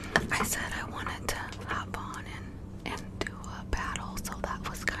 I said I wanted to hop on and do a battle, so that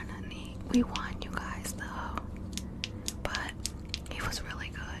was kind of neat. We won, you guys, though. But he was really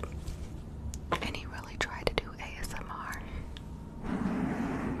good. And he really tried to do ASMR.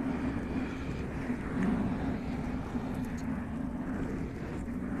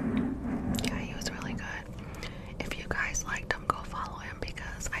 Yeah, he was really good. If you guys liked him, go follow him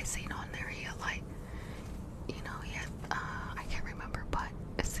because I seen on there he had I can't remember, but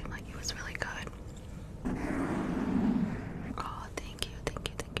it seemed like he was really good. Oh, thank you, thank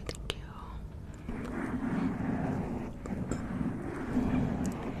you, thank you, thank you.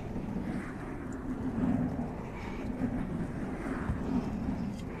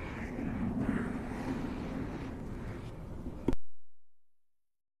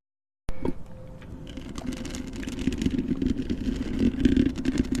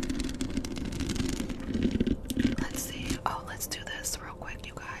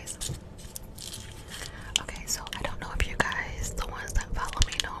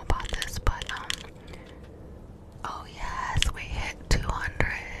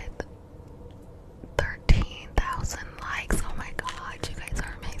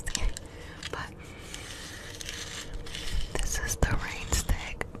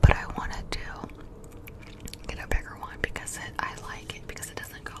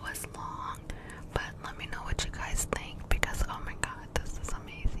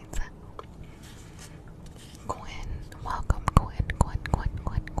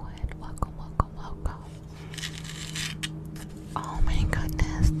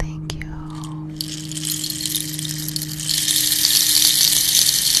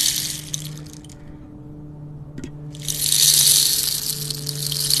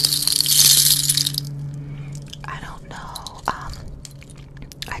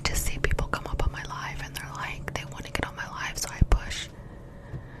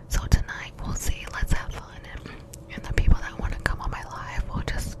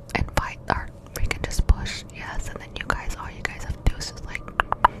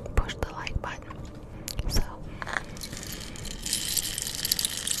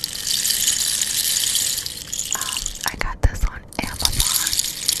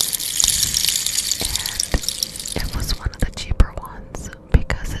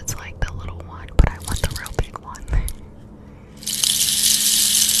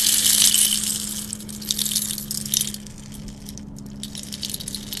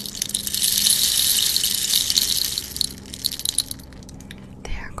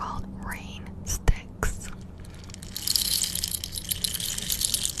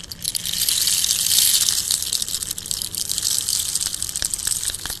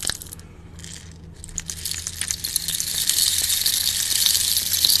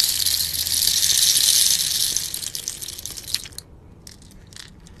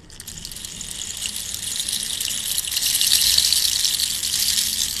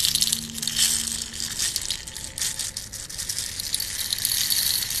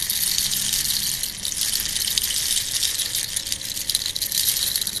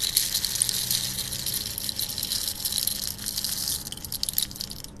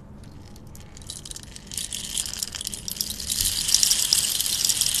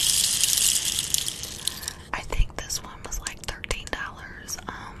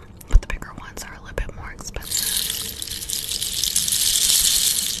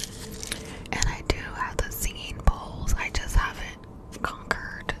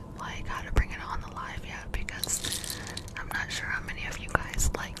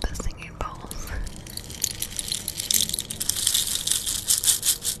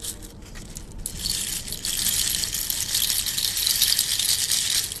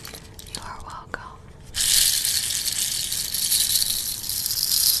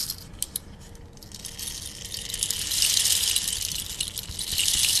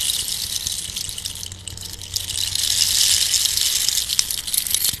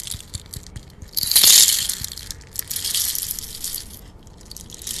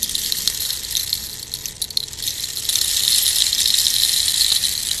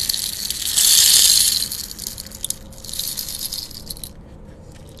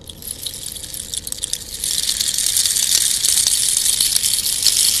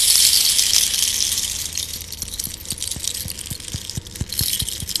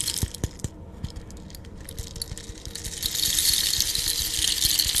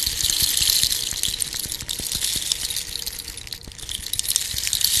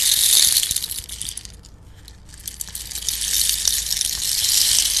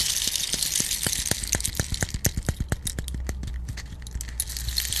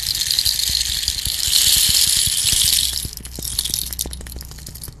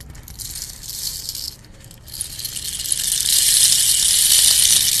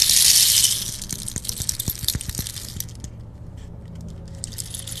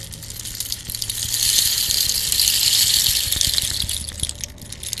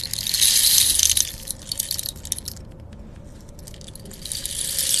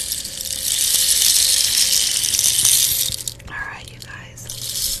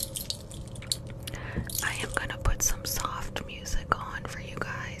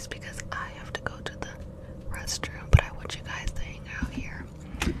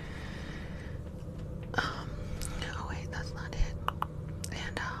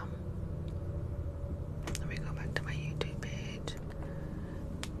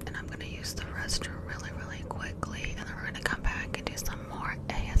 restroom really, really quickly, and then we're gonna come back and do some more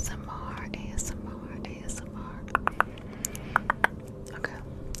ASMR, ASMR, ASMR. Okay,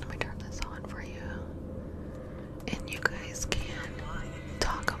 let me turn this on for you. And you guys can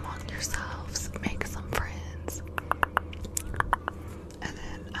talk among yourselves, make some friends. And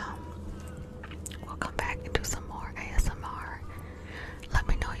then we'll come back and do some more ASMR. Let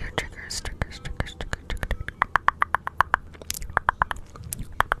me know your triggers, triggers, triggers, triggers, triggers.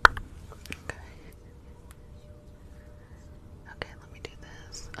 Okay.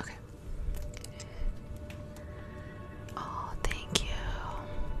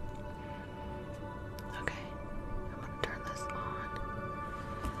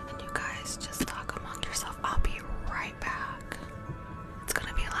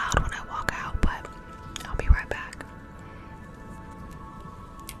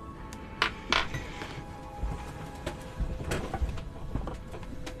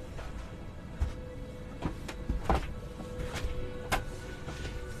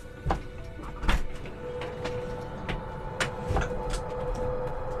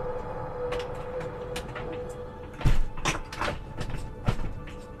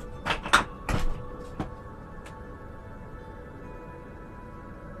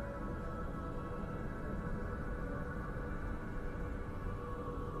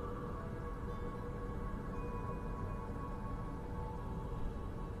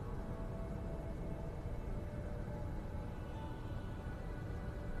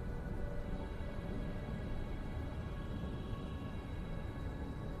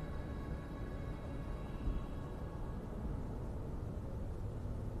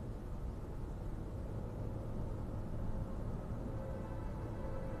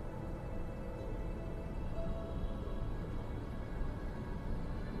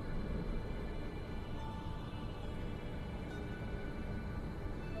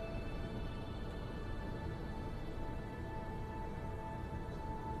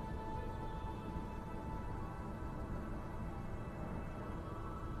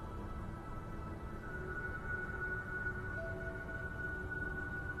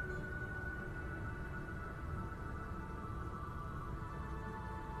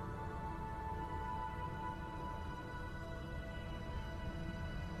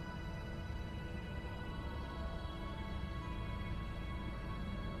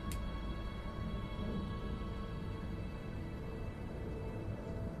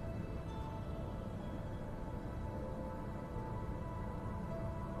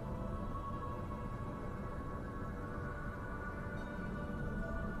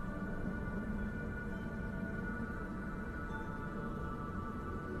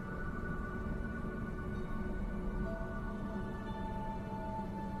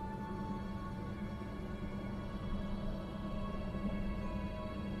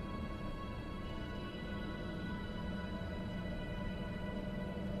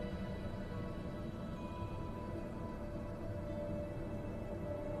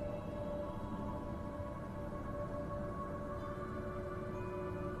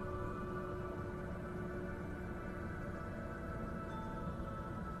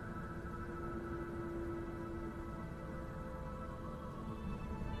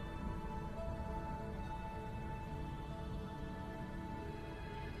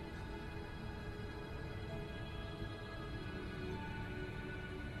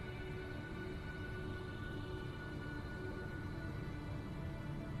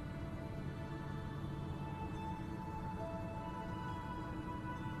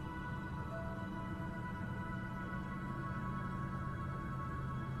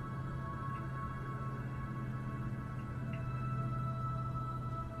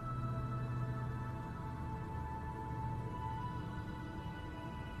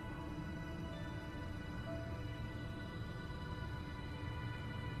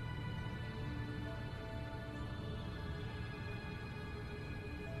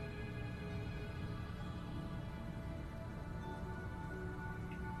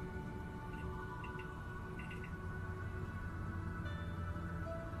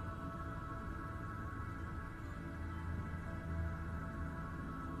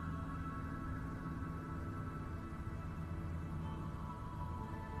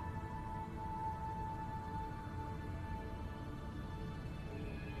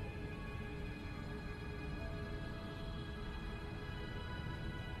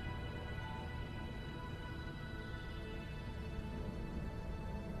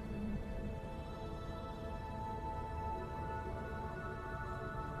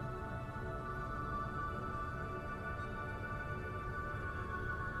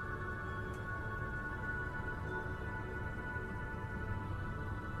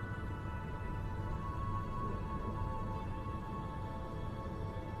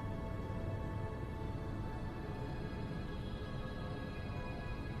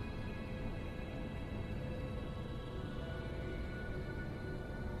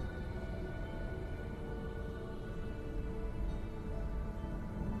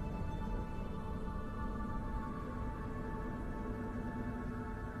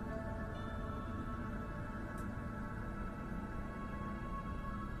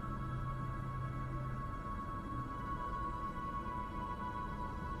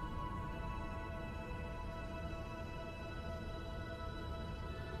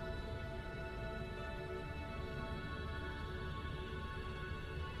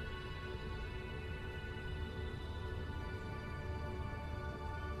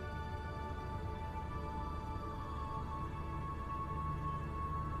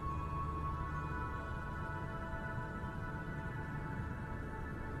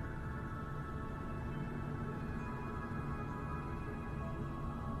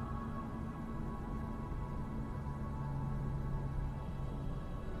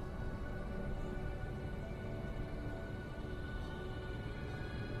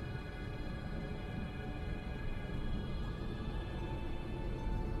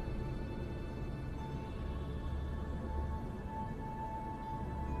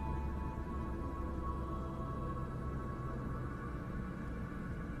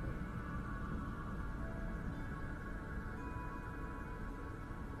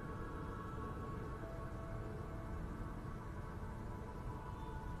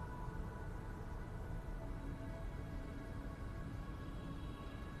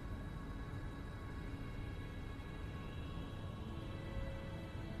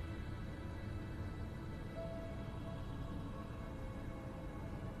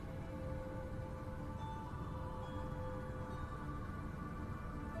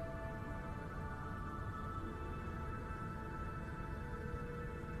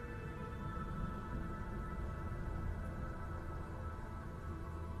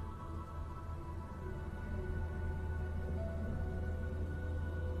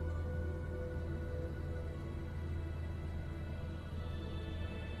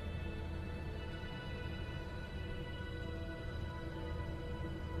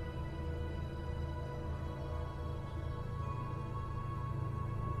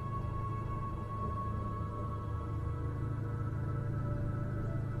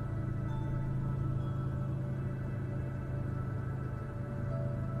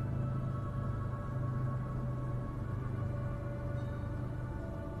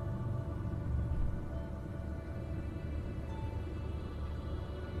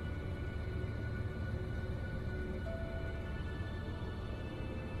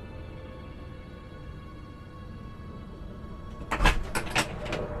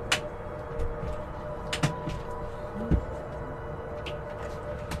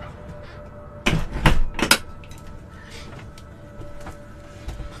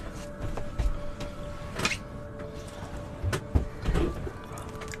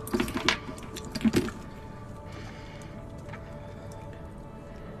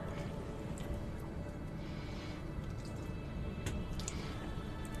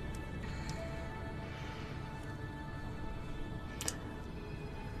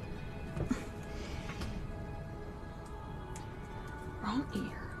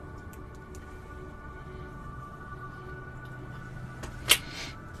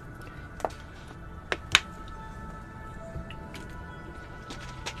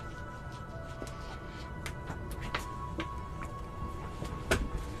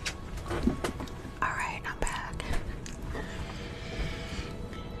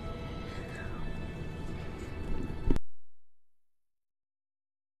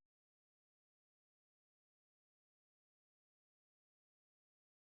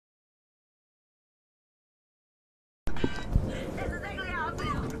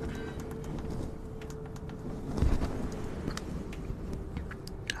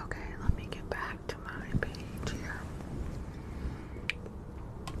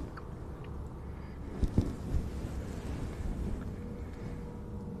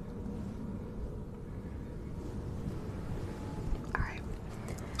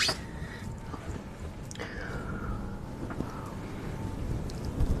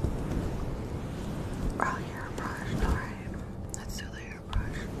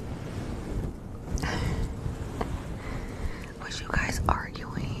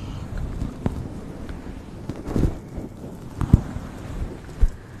 arguing.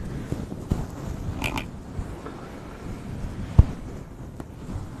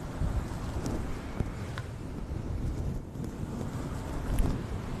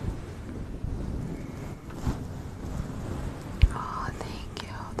 Oh, thank you,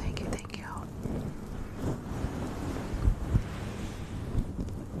 thank you, thank you.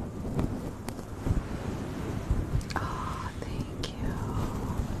 Oh, thank you.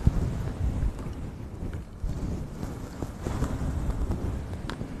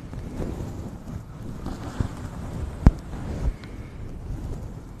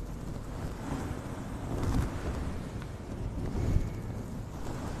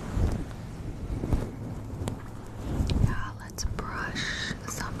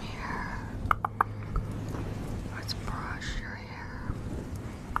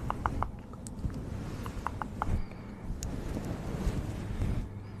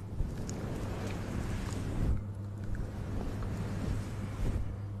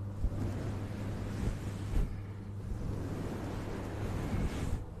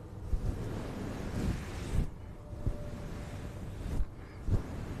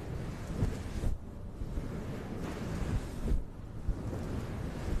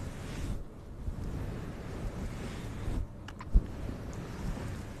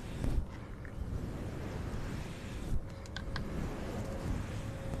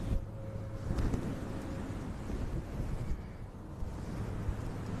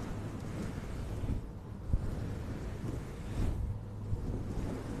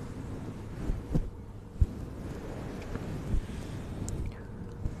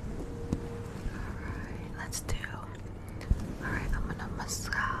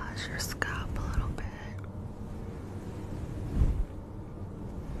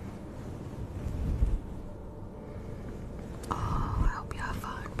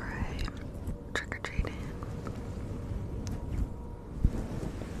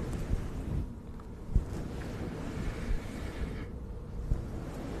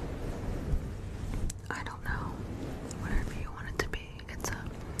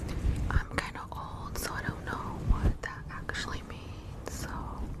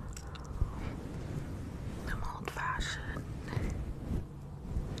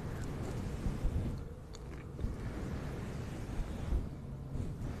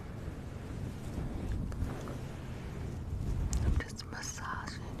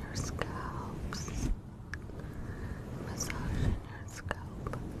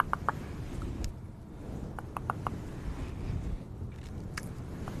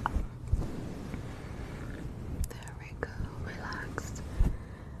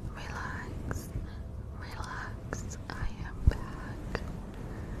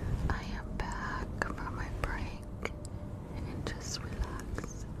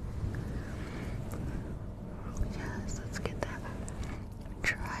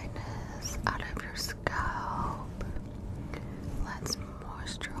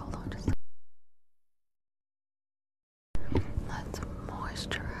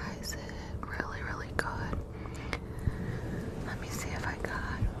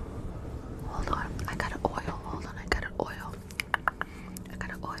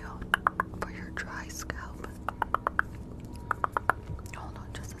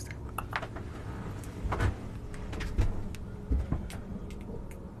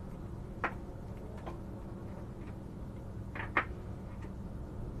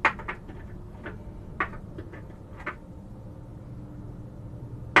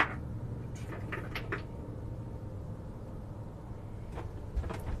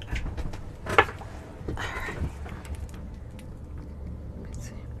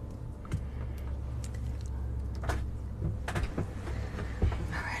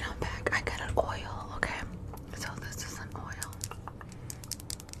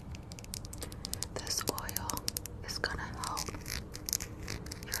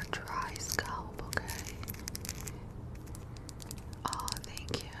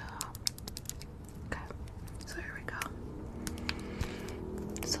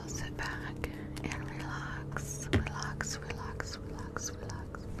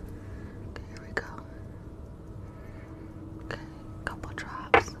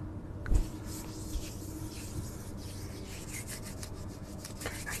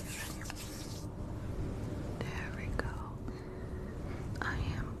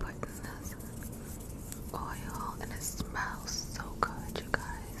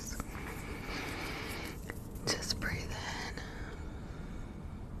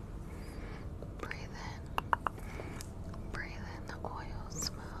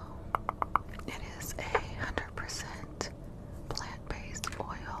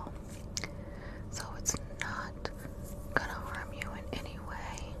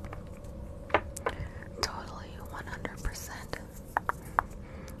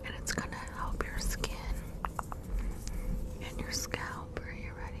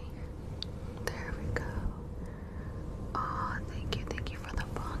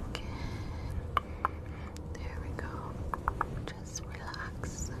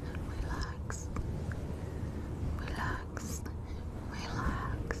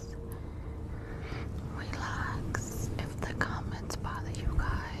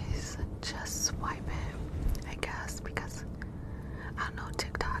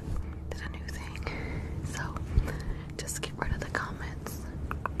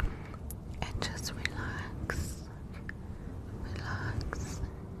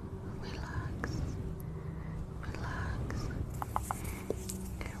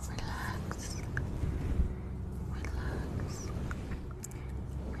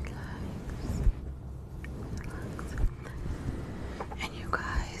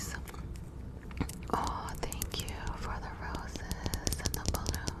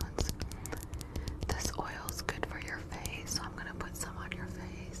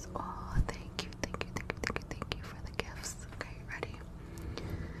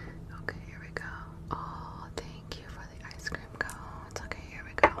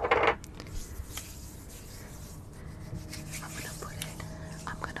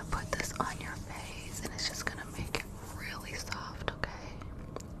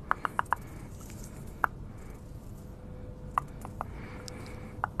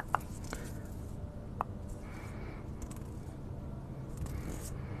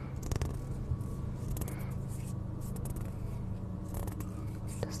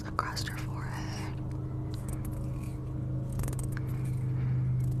 across your forehead.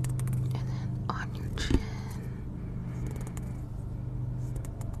 And then on your chin.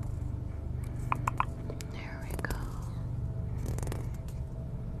 There we go.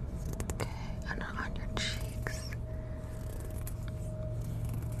 Okay, and on your cheeks.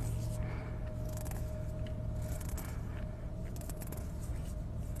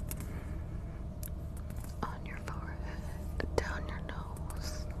 On your forehead, down your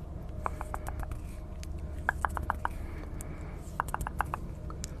nose.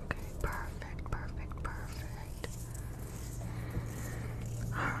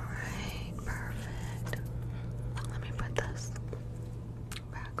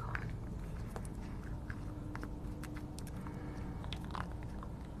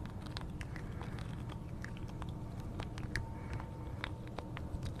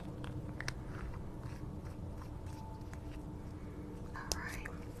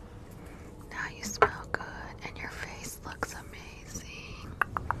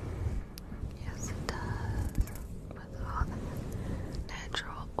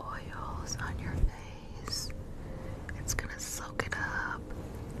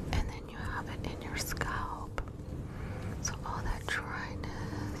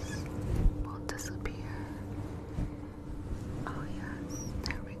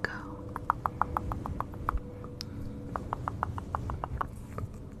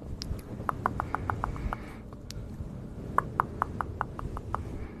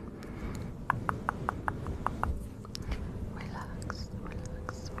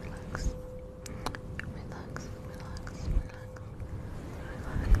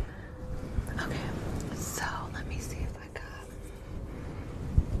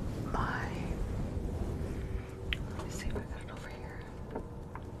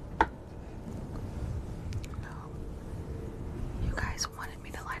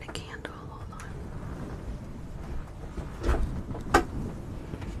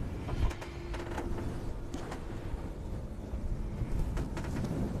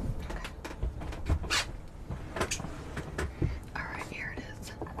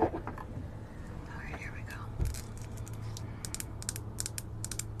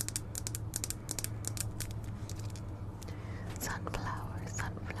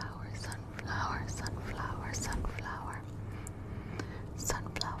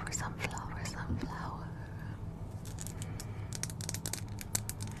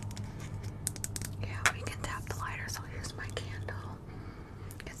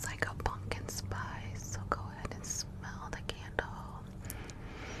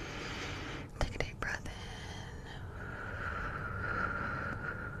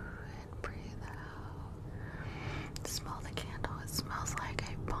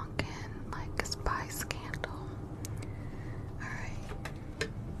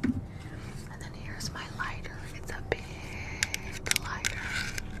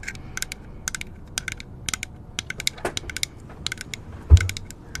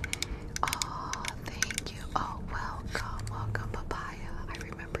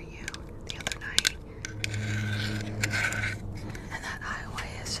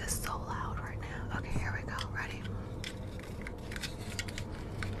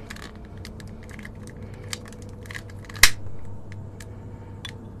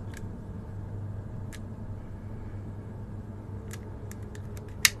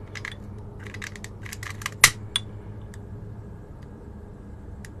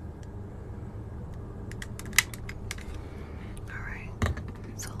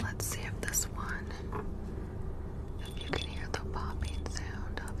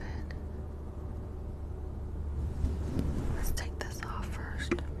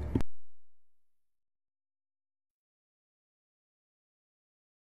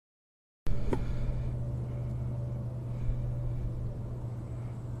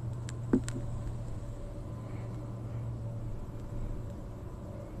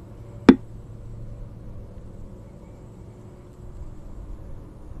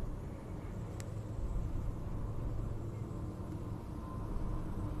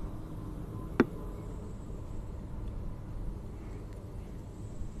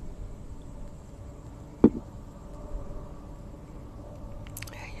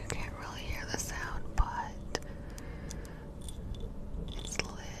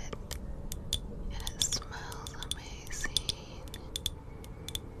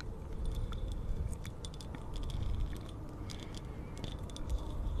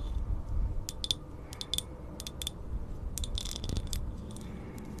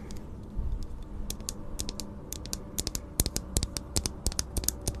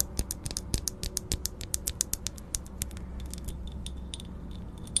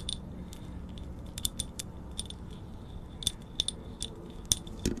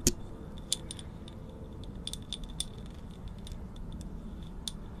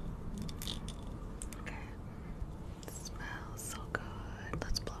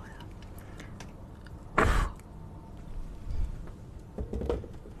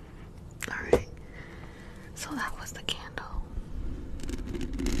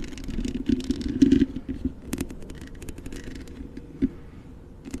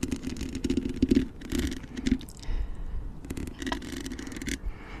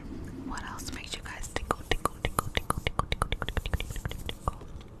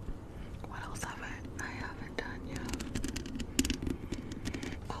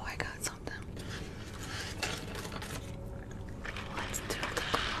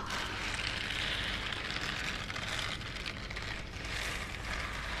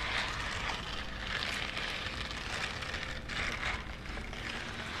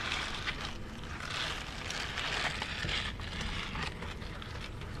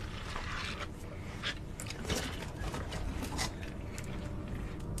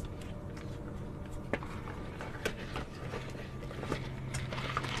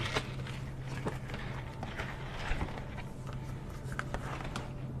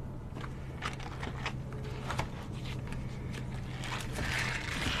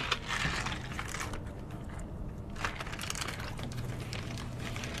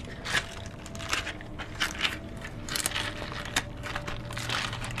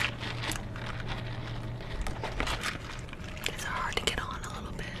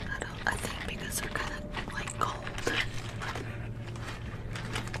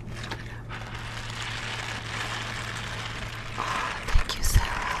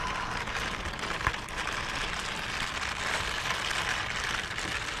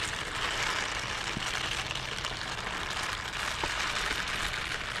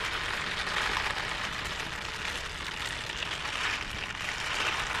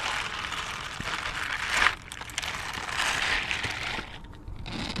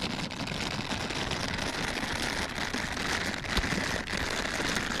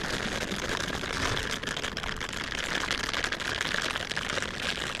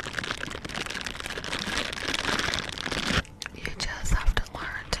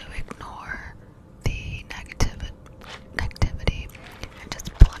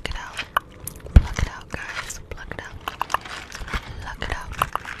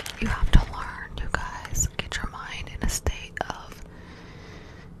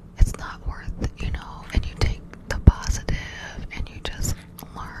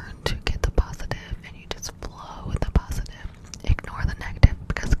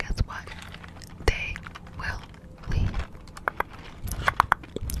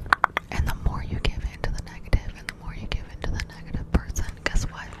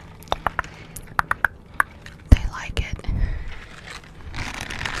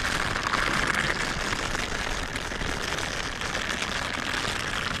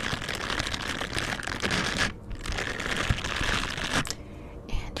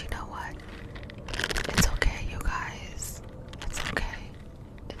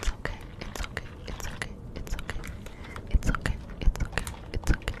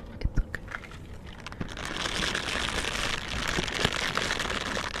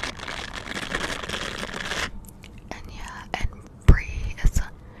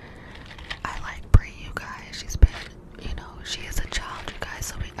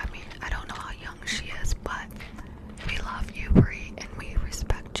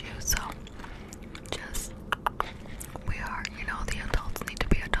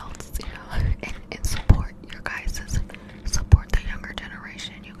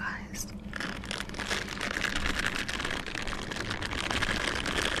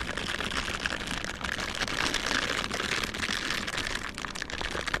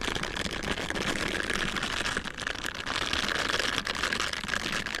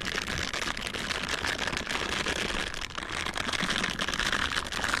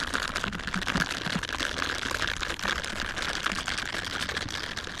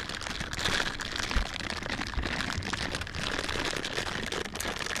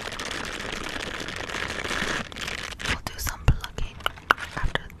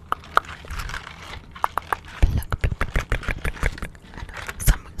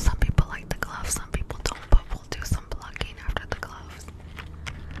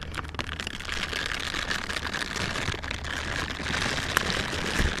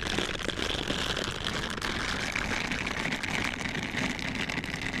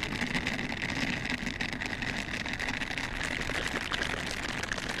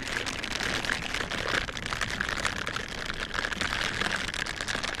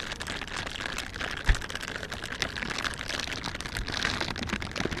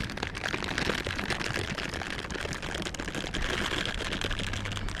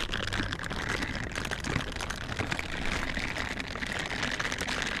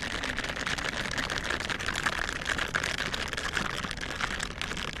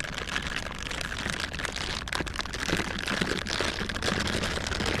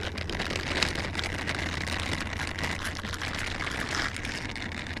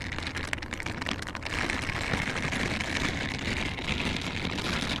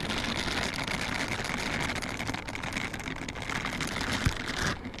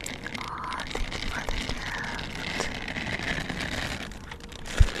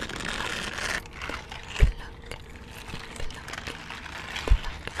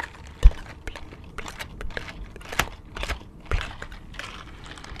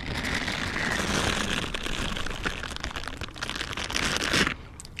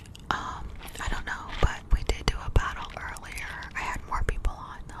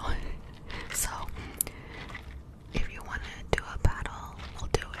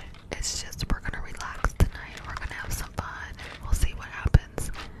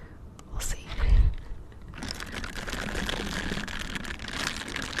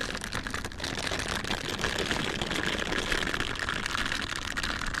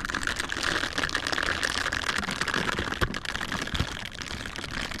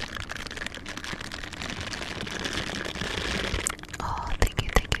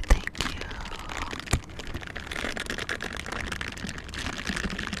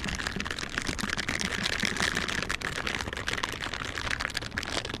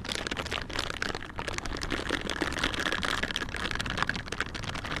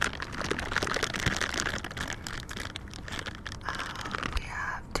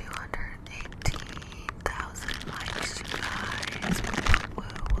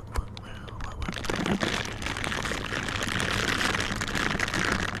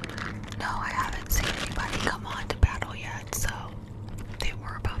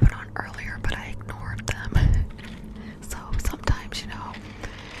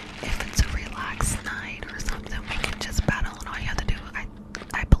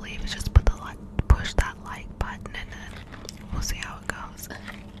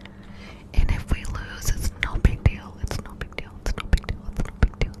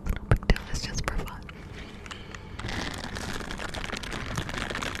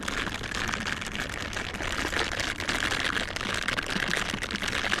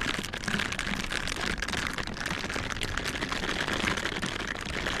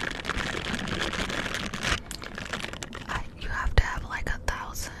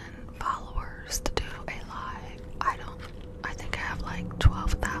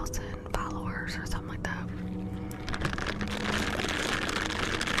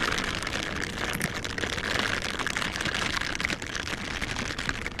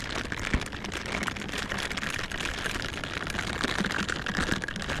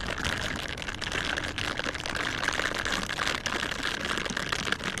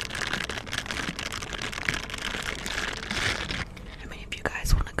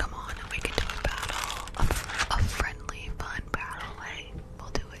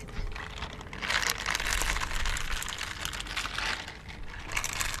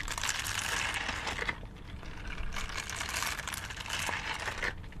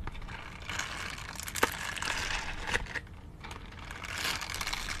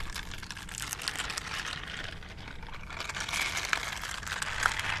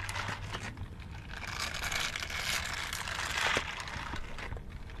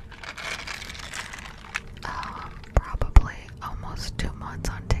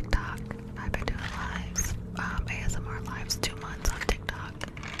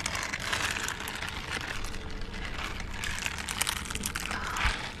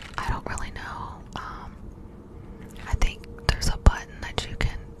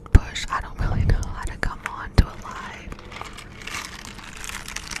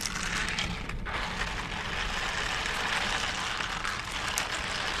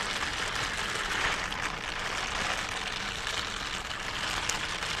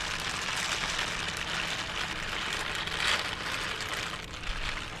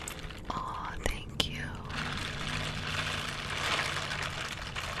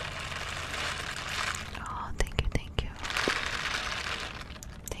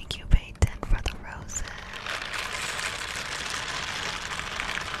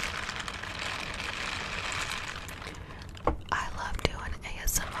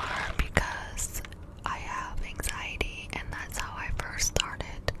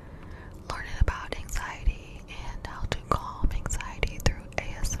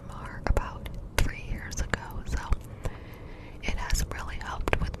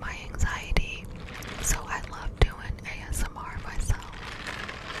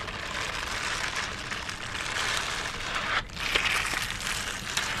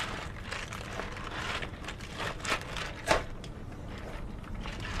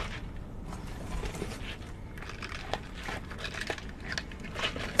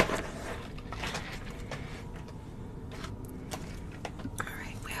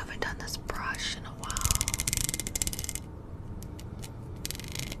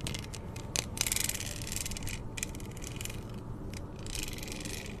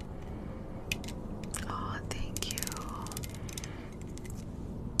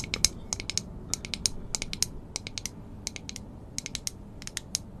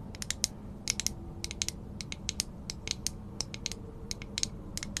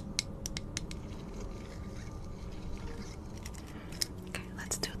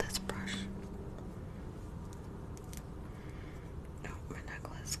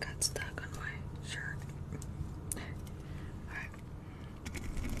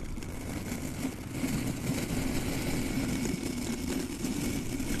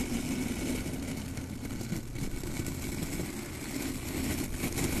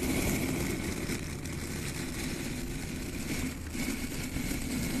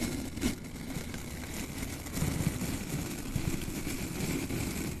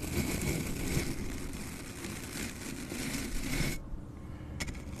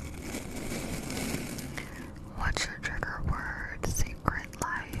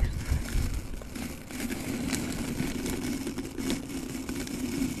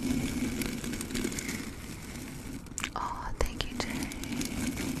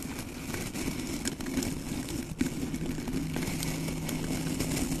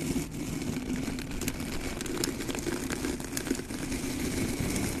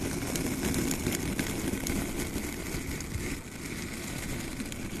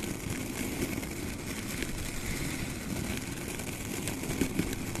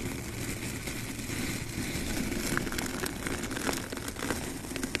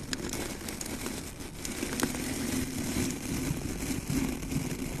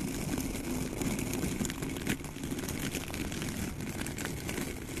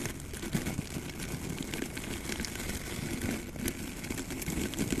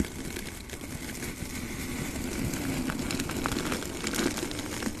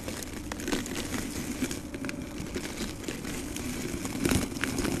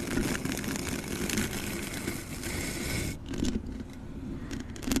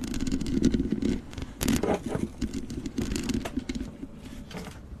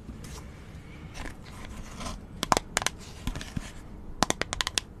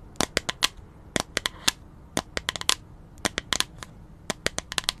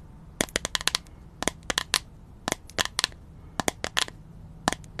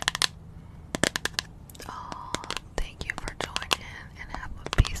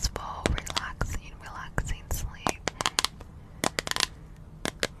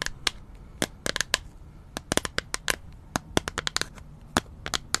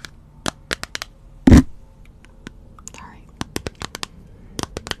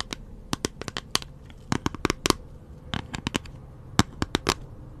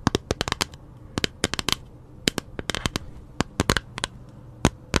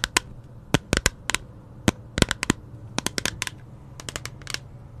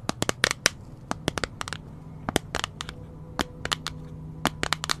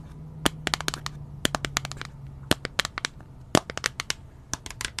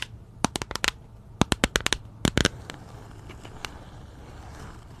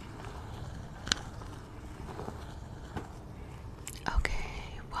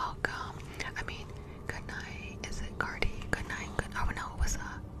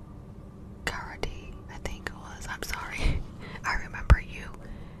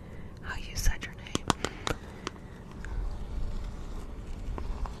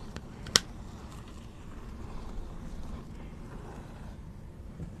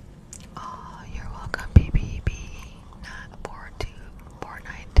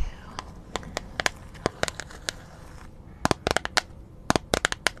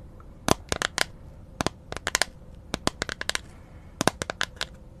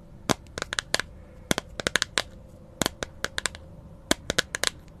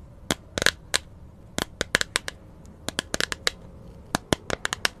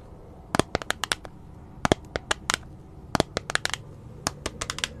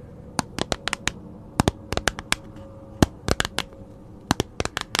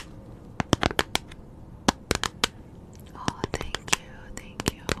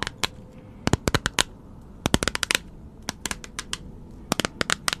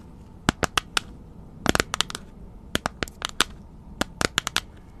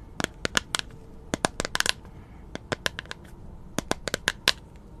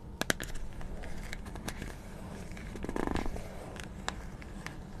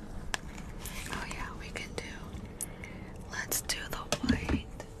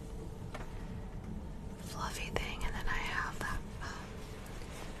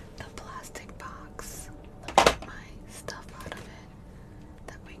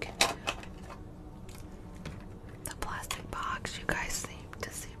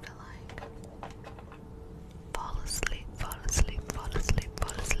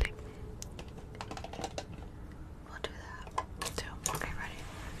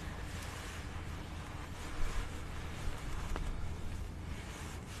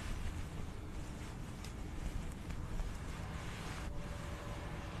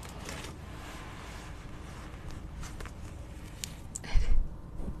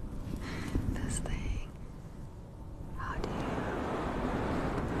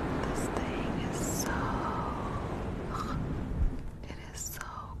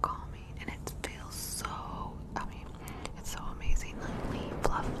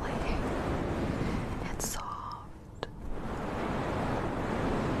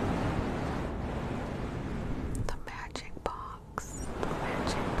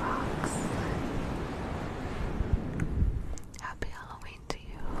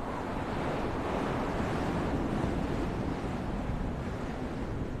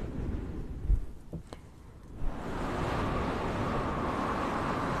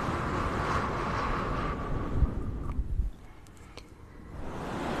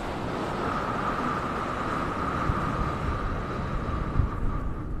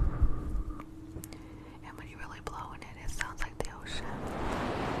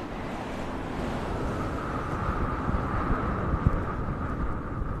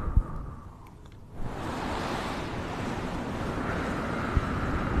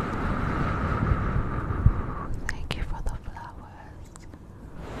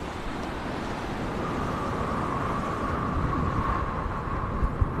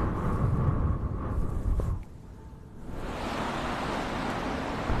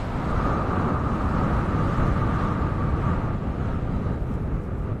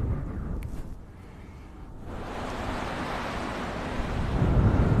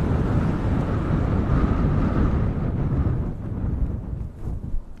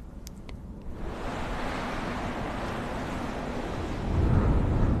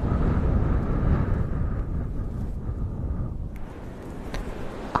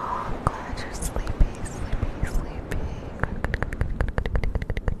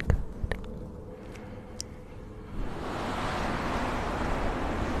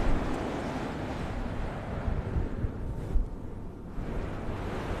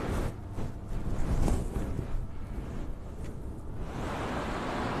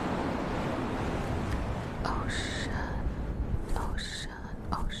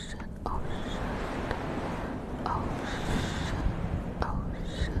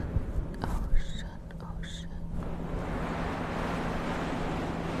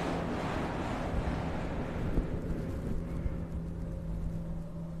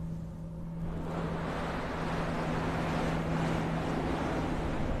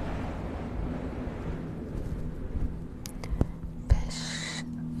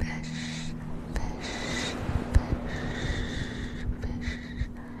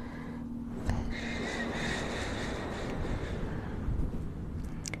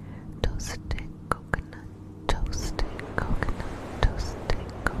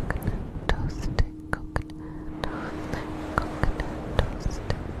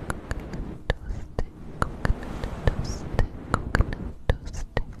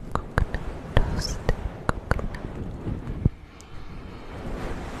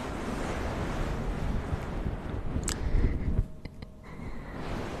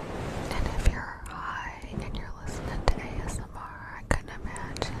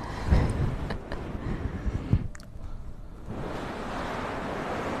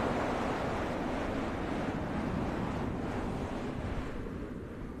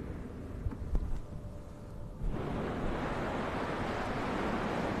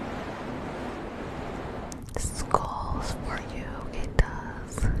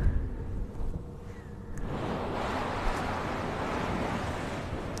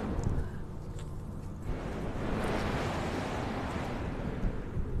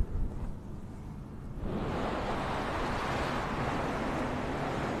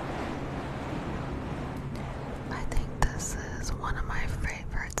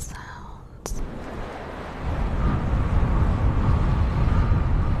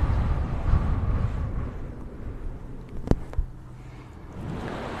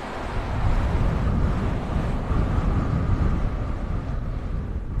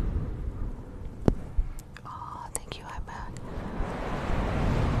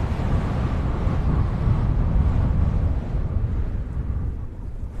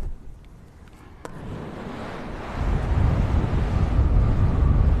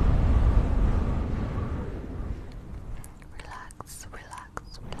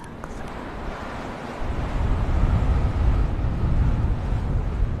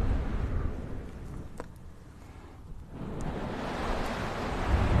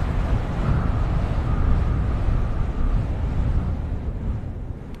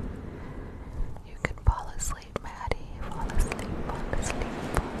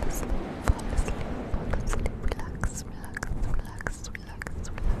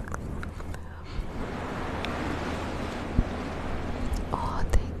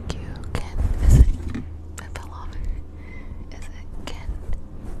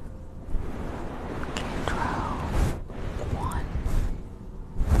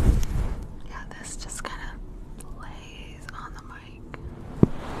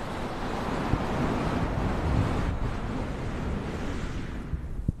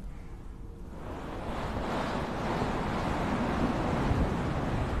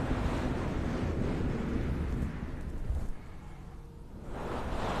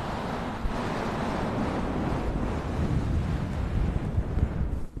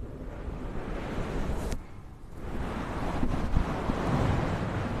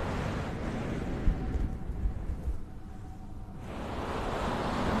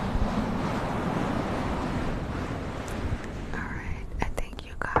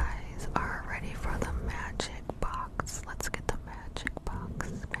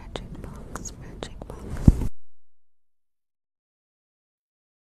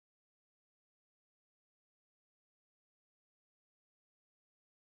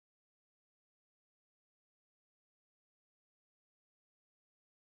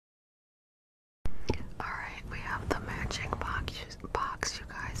 box, you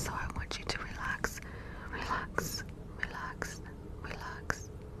guys. So I want you to relax, relax, relax,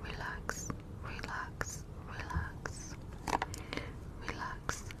 relax, relax, relax, relax,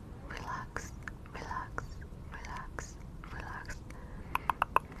 relax, relax, relax, relax, relax.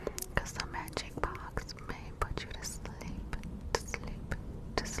 Because the magic box may put you to sleep, to sleep,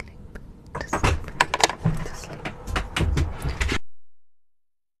 to sleep, to sleep, to sleep.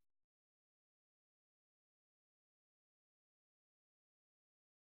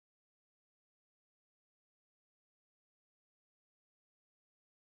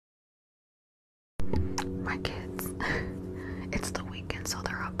 My kids, it's the weekend, so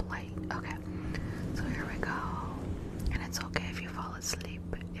they're up late. Okay, so here we go. And it's okay if you fall asleep.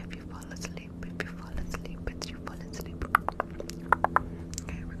 If you fall asleep, if you fall asleep, it's you fall asleep.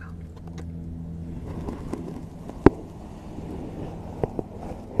 Okay, here we go.